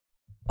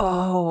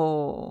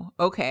 Oh,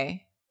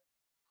 okay.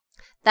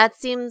 That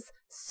seems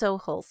so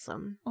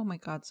wholesome. Oh my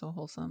God, so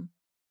wholesome.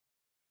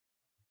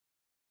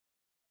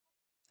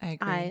 I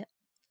agree. I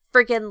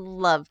friggin'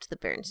 loved the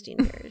Berenstain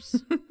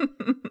Bears.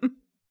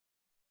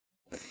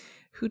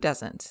 Who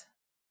doesn't?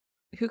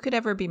 Who could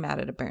ever be mad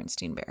at a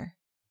Berenstain Bear?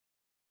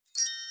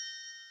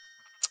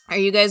 Are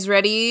you guys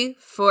ready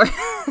for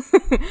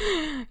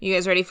You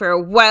guys ready for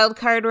a wild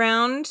card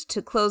round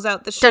to close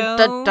out the show?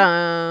 Dun,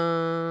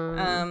 dun,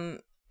 dun.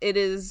 It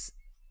is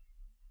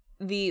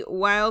the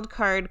wild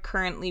card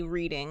currently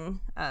reading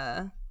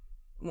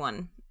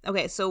one.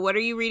 Okay, so what are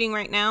you reading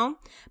right now?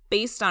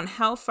 Based on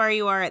how far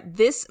you are at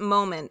this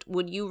moment,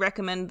 would you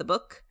recommend the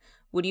book?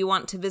 Would you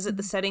want to visit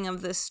the setting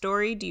of this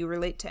story? Do you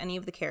relate to any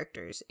of the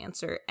characters?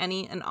 Answer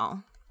any and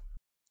all.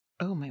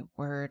 Oh, my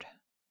word.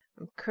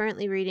 I'm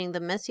currently reading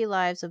The Messy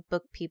Lives of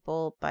Book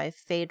People by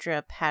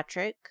Phaedra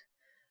Patrick.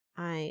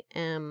 I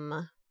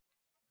am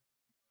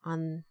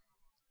on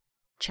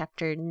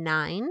chapter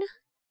 9.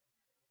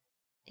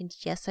 And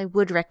yes, I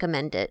would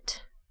recommend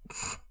it.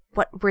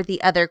 What were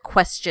the other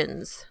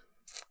questions?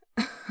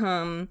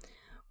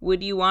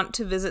 Would you want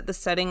to visit the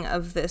setting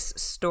of this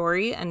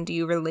story, and do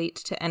you relate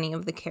to any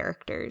of the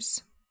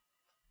characters?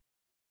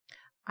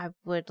 I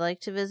would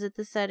like to visit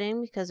the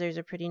setting because there's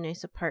a pretty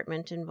nice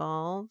apartment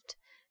involved.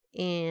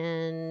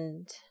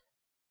 And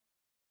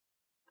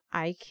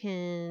I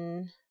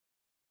can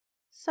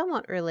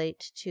somewhat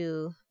relate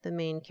to the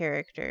main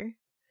character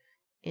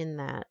in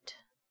that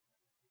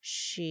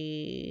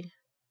she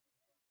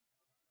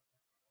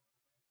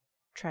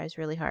tries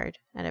really hard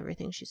at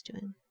everything she's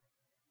doing.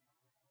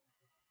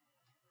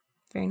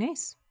 Very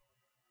nice.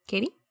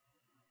 Katie?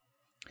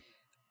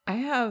 I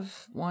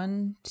have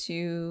 1,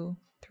 2,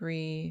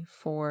 3,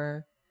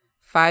 4,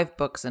 5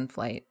 books in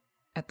flight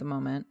at the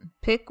moment.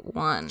 Pick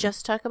one.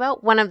 Just talk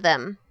about one of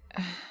them.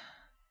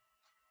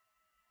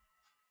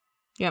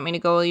 You want me to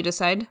go while you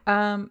decide?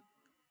 No,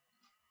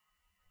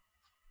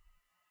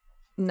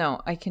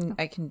 I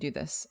can do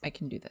this. I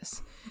think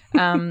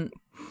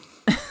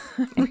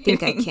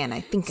I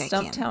can.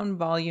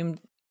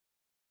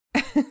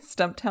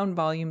 Stumptown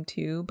Volume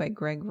 2 by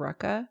Greg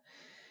Rucka.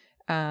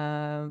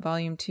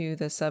 Volume 2,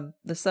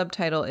 the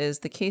subtitle is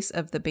The Case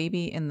of the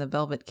Baby in the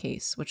Velvet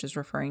Case, which is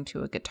referring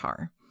to a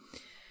guitar.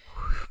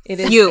 It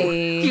is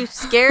You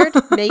scared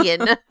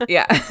Megan.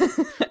 Yeah.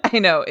 I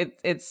know.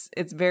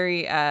 It's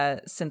very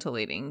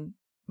scintillating,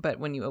 but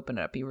when you open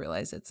it up you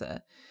realize it's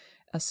a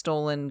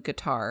stolen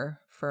guitar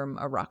from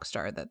a rock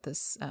star that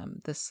this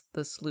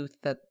sleuth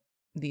that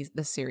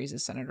this series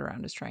is centered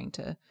around is trying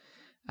to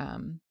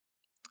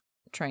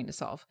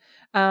solve.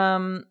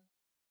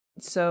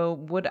 So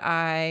would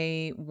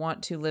I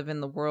want to live in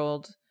the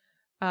world?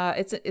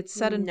 It's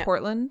set in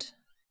Portland.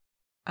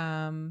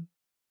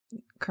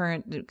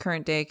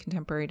 Current day,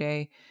 contemporary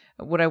day.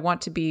 Would I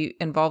want to be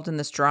involved in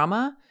this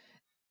drama?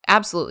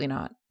 Absolutely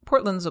not.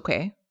 Portland's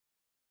okay.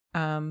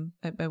 I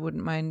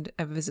wouldn't mind.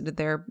 I've visited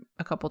there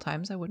a couple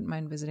times. I wouldn't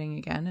mind visiting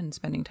again and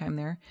spending time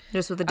there.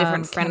 Just with a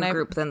different friend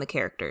group than the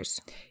characters.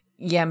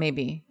 Yeah,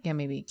 maybe.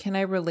 Can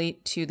I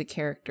relate to the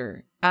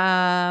character?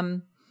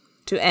 To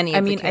any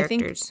of the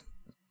characters?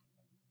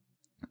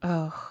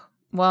 No.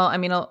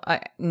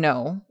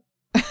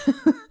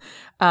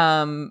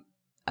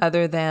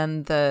 Other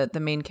than the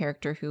main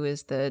character, who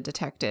is the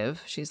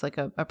detective. She's like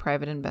a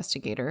private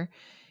investigator,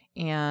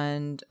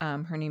 and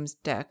her name's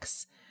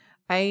Dex.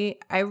 I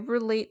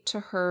relate to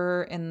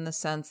her in the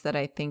sense that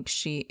I think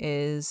she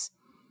is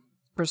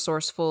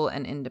resourceful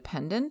and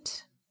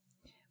independent,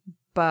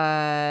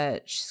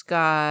 but she's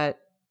got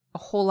a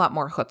whole lot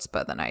more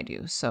chutzpah than I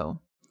do. So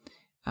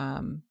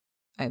I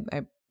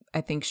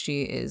think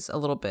she is a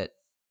little bit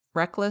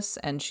reckless,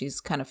 and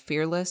she's kind of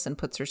fearless and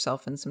puts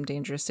herself in some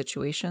dangerous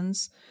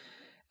situations.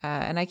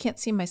 And I can't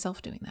see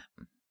myself doing that.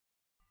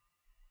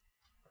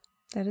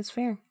 That is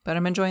fair. But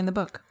I'm enjoying the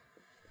book.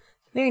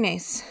 Very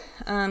nice.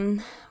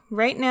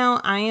 Right now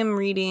I am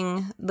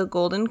reading The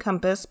Golden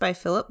Compass by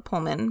Philip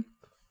Pullman.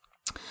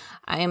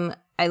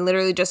 I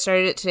literally just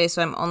started it today,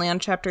 so I'm only on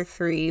chapter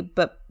 3,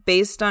 but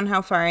based on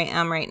how far I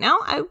am right now,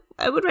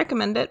 I would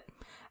recommend it.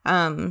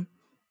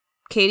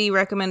 Katie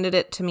recommended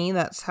it to me.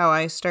 That's how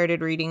I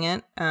started reading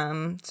it.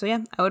 So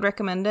yeah, I would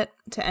recommend it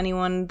to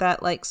anyone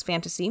that likes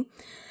fantasy.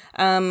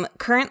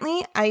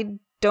 Currently, I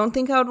don't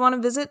think I would want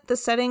to visit the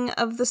setting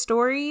of the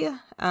story.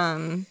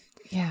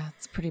 Yeah,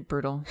 it's pretty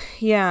brutal.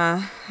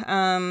 Yeah.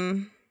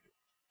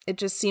 It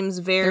just seems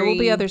very... There will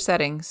be other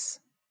settings.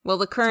 Well,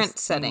 the current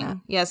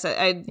setting. Yes,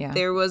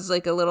 there was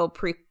like a little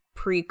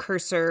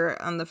precursor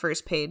on the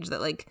first page that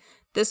like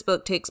this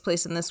book takes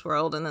place in this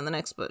world, and then the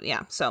next book.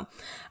 Yeah. So,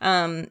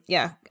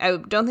 yeah, I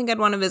don't think I'd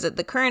want to visit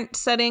the current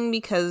setting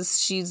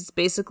because she's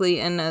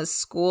basically in a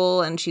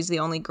school and she's the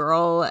only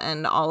girl,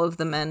 and all of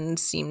the men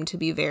seem to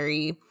be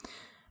very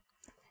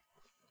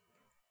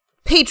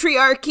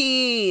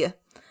patriarchy.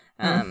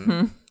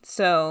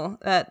 So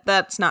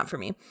that's not for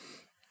me.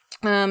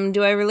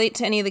 Do I relate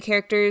to any of the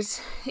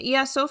characters?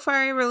 Yeah, so far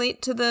I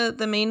relate to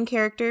the main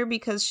character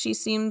because she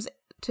seems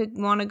to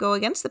want to go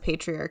against the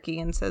patriarchy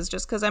and says,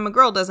 just because I'm a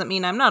girl doesn't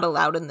mean I'm not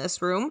allowed in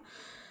this room.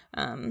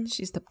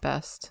 She's the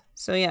best.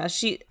 So yeah,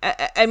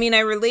 I mean, I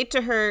relate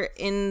to her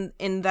in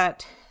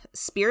that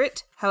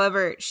spirit.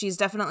 However, she's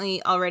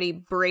definitely already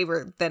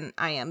braver than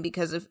I am,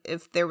 because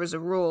if there was a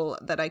rule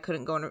that I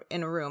couldn't go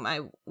in a room,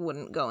 I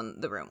wouldn't go in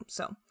the room.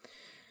 So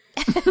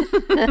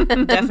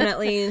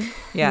definitely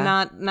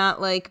not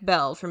like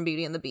Belle from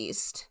Beauty and the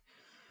Beast.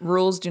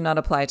 Rules do not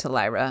apply to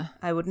Lyra.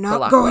 I would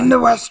not go in the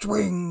West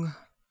Wing.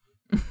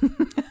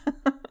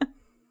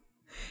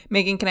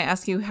 Megan, can I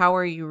ask you, how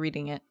are you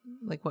reading it?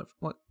 Like what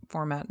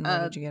format and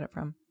where did you get it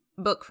from?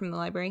 Book from the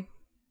library.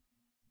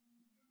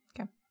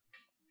 Okay.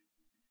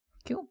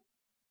 Cool.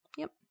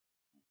 Yep.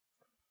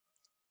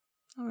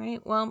 All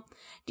right. Well,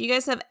 do you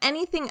guys have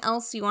anything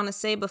else you want to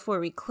say before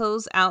we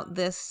close out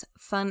this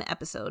fun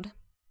episode?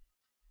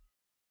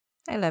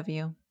 I love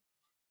you.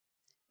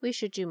 We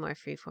should do more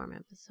freeform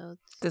episodes.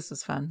 This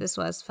was fun. This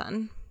was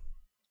fun.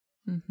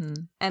 Mm-hmm.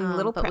 And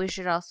little but we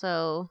should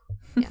also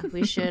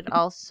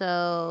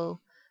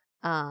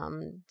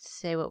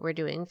say what we're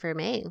doing for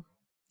May.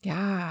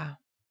 Yeah.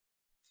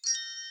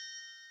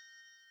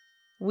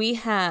 We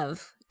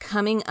have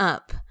coming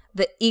up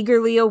the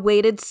eagerly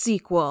awaited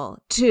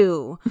sequel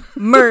to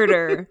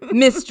Murder,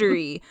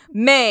 Mystery,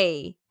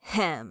 Mayhem.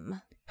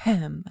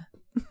 Hem.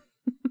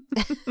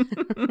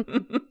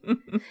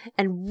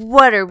 And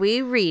what are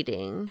we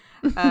reading?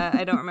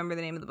 I don't remember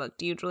the name of the book.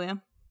 Do you,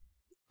 Julia?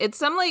 It's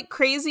some like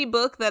crazy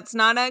book that's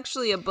not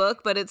actually a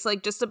book, but it's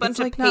like just a bunch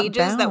of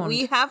pages that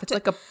we have to. It's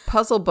like a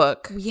puzzle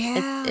book.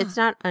 Yeah. It's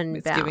not Unbound.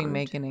 It's giving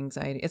Megan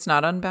anxiety. It's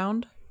not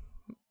Unbound?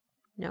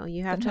 No,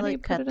 you have Then to how do you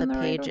like put cut it the in the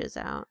right pages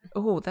out.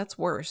 Oh, that's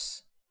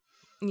worse.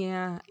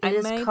 Yeah. It I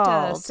is might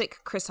called- sick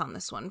Chris on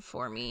this one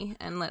for me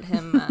and let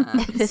him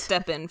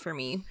step in for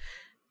me.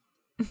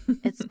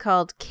 It's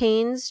called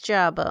Cain's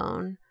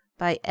Jawbone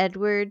by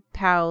Edward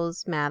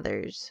Powles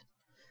Mathers.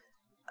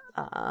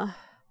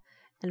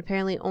 And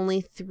apparently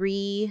only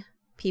 3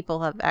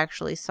 people have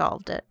actually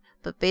solved it.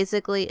 But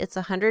basically it's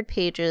 100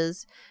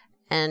 pages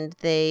and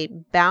they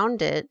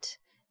bound it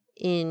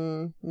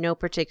in no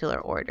particular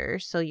order.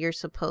 So you're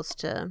supposed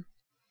to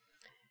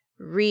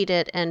read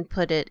it and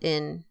put it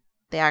in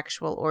the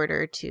actual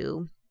order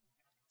to,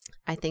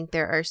 I think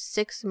there are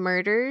 6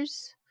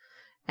 murders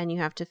and you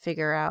have to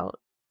figure out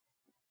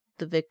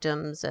the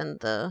victims and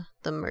the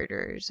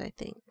murderers, I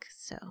think.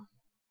 So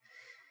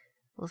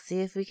we'll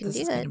see if we can do it.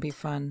 This is going to be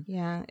fun.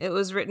 Yeah. It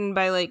was written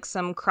by like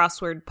some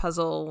crossword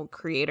puzzle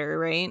creator,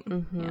 right?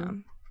 Mm-hmm. Yeah.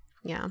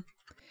 Yeah.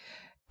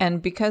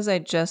 And because I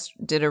just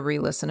did a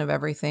re-listen of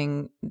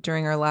everything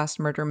during our last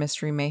Murder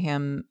Mystery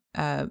Mayhem,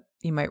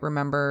 you might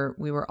remember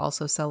we were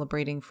also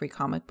celebrating Free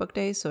Comic Book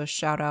Day. So a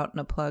shout out and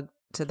a plug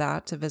to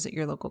that, to visit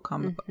your local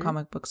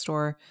comic book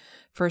store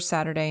first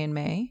Saturday in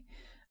May.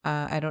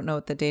 I don't know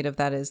what the date of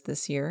that is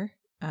this year,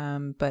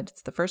 but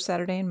it's the first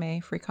Saturday in May.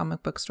 Free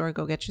Comic Book Store.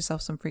 Go get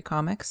yourself some free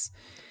comics.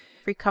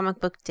 Free Comic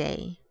Book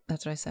Day.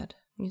 That's what I said.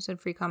 You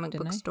said free comic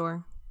Didn't book I?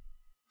 store.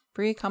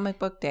 Free Comic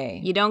Book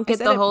Day. You don't I get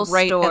said the it whole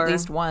right store. at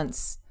least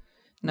once.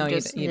 No, you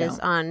It don't. is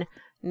on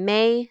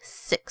May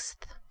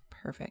 6th.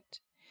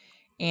 Perfect.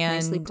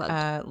 Nicely And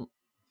plugged.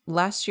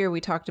 last year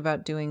we talked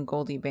about doing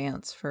Goldie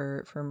Vance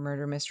for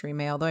Murder Mystery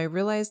May, although I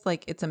realized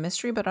like it's a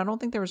mystery, but I don't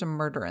think there was a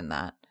murder in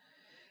that.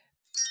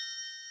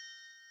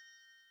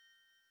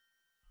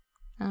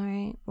 All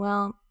right.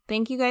 Well,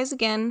 thank you guys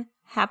again.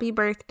 Happy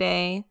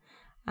birthday.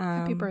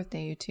 Happy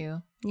birthday, you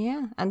two.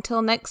 Yeah.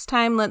 Until next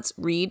time, let's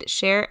read,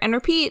 share, and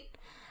repeat.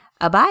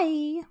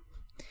 Bye.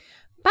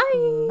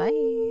 Bye.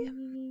 Bye.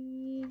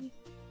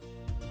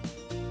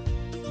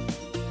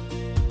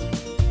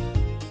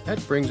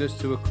 That brings us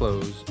to a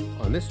close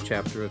on this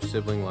chapter of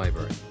Sibling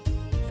Library.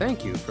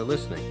 Thank you for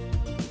listening.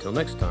 Until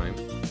next time,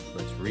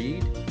 let's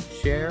read,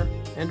 share,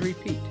 and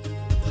repeat.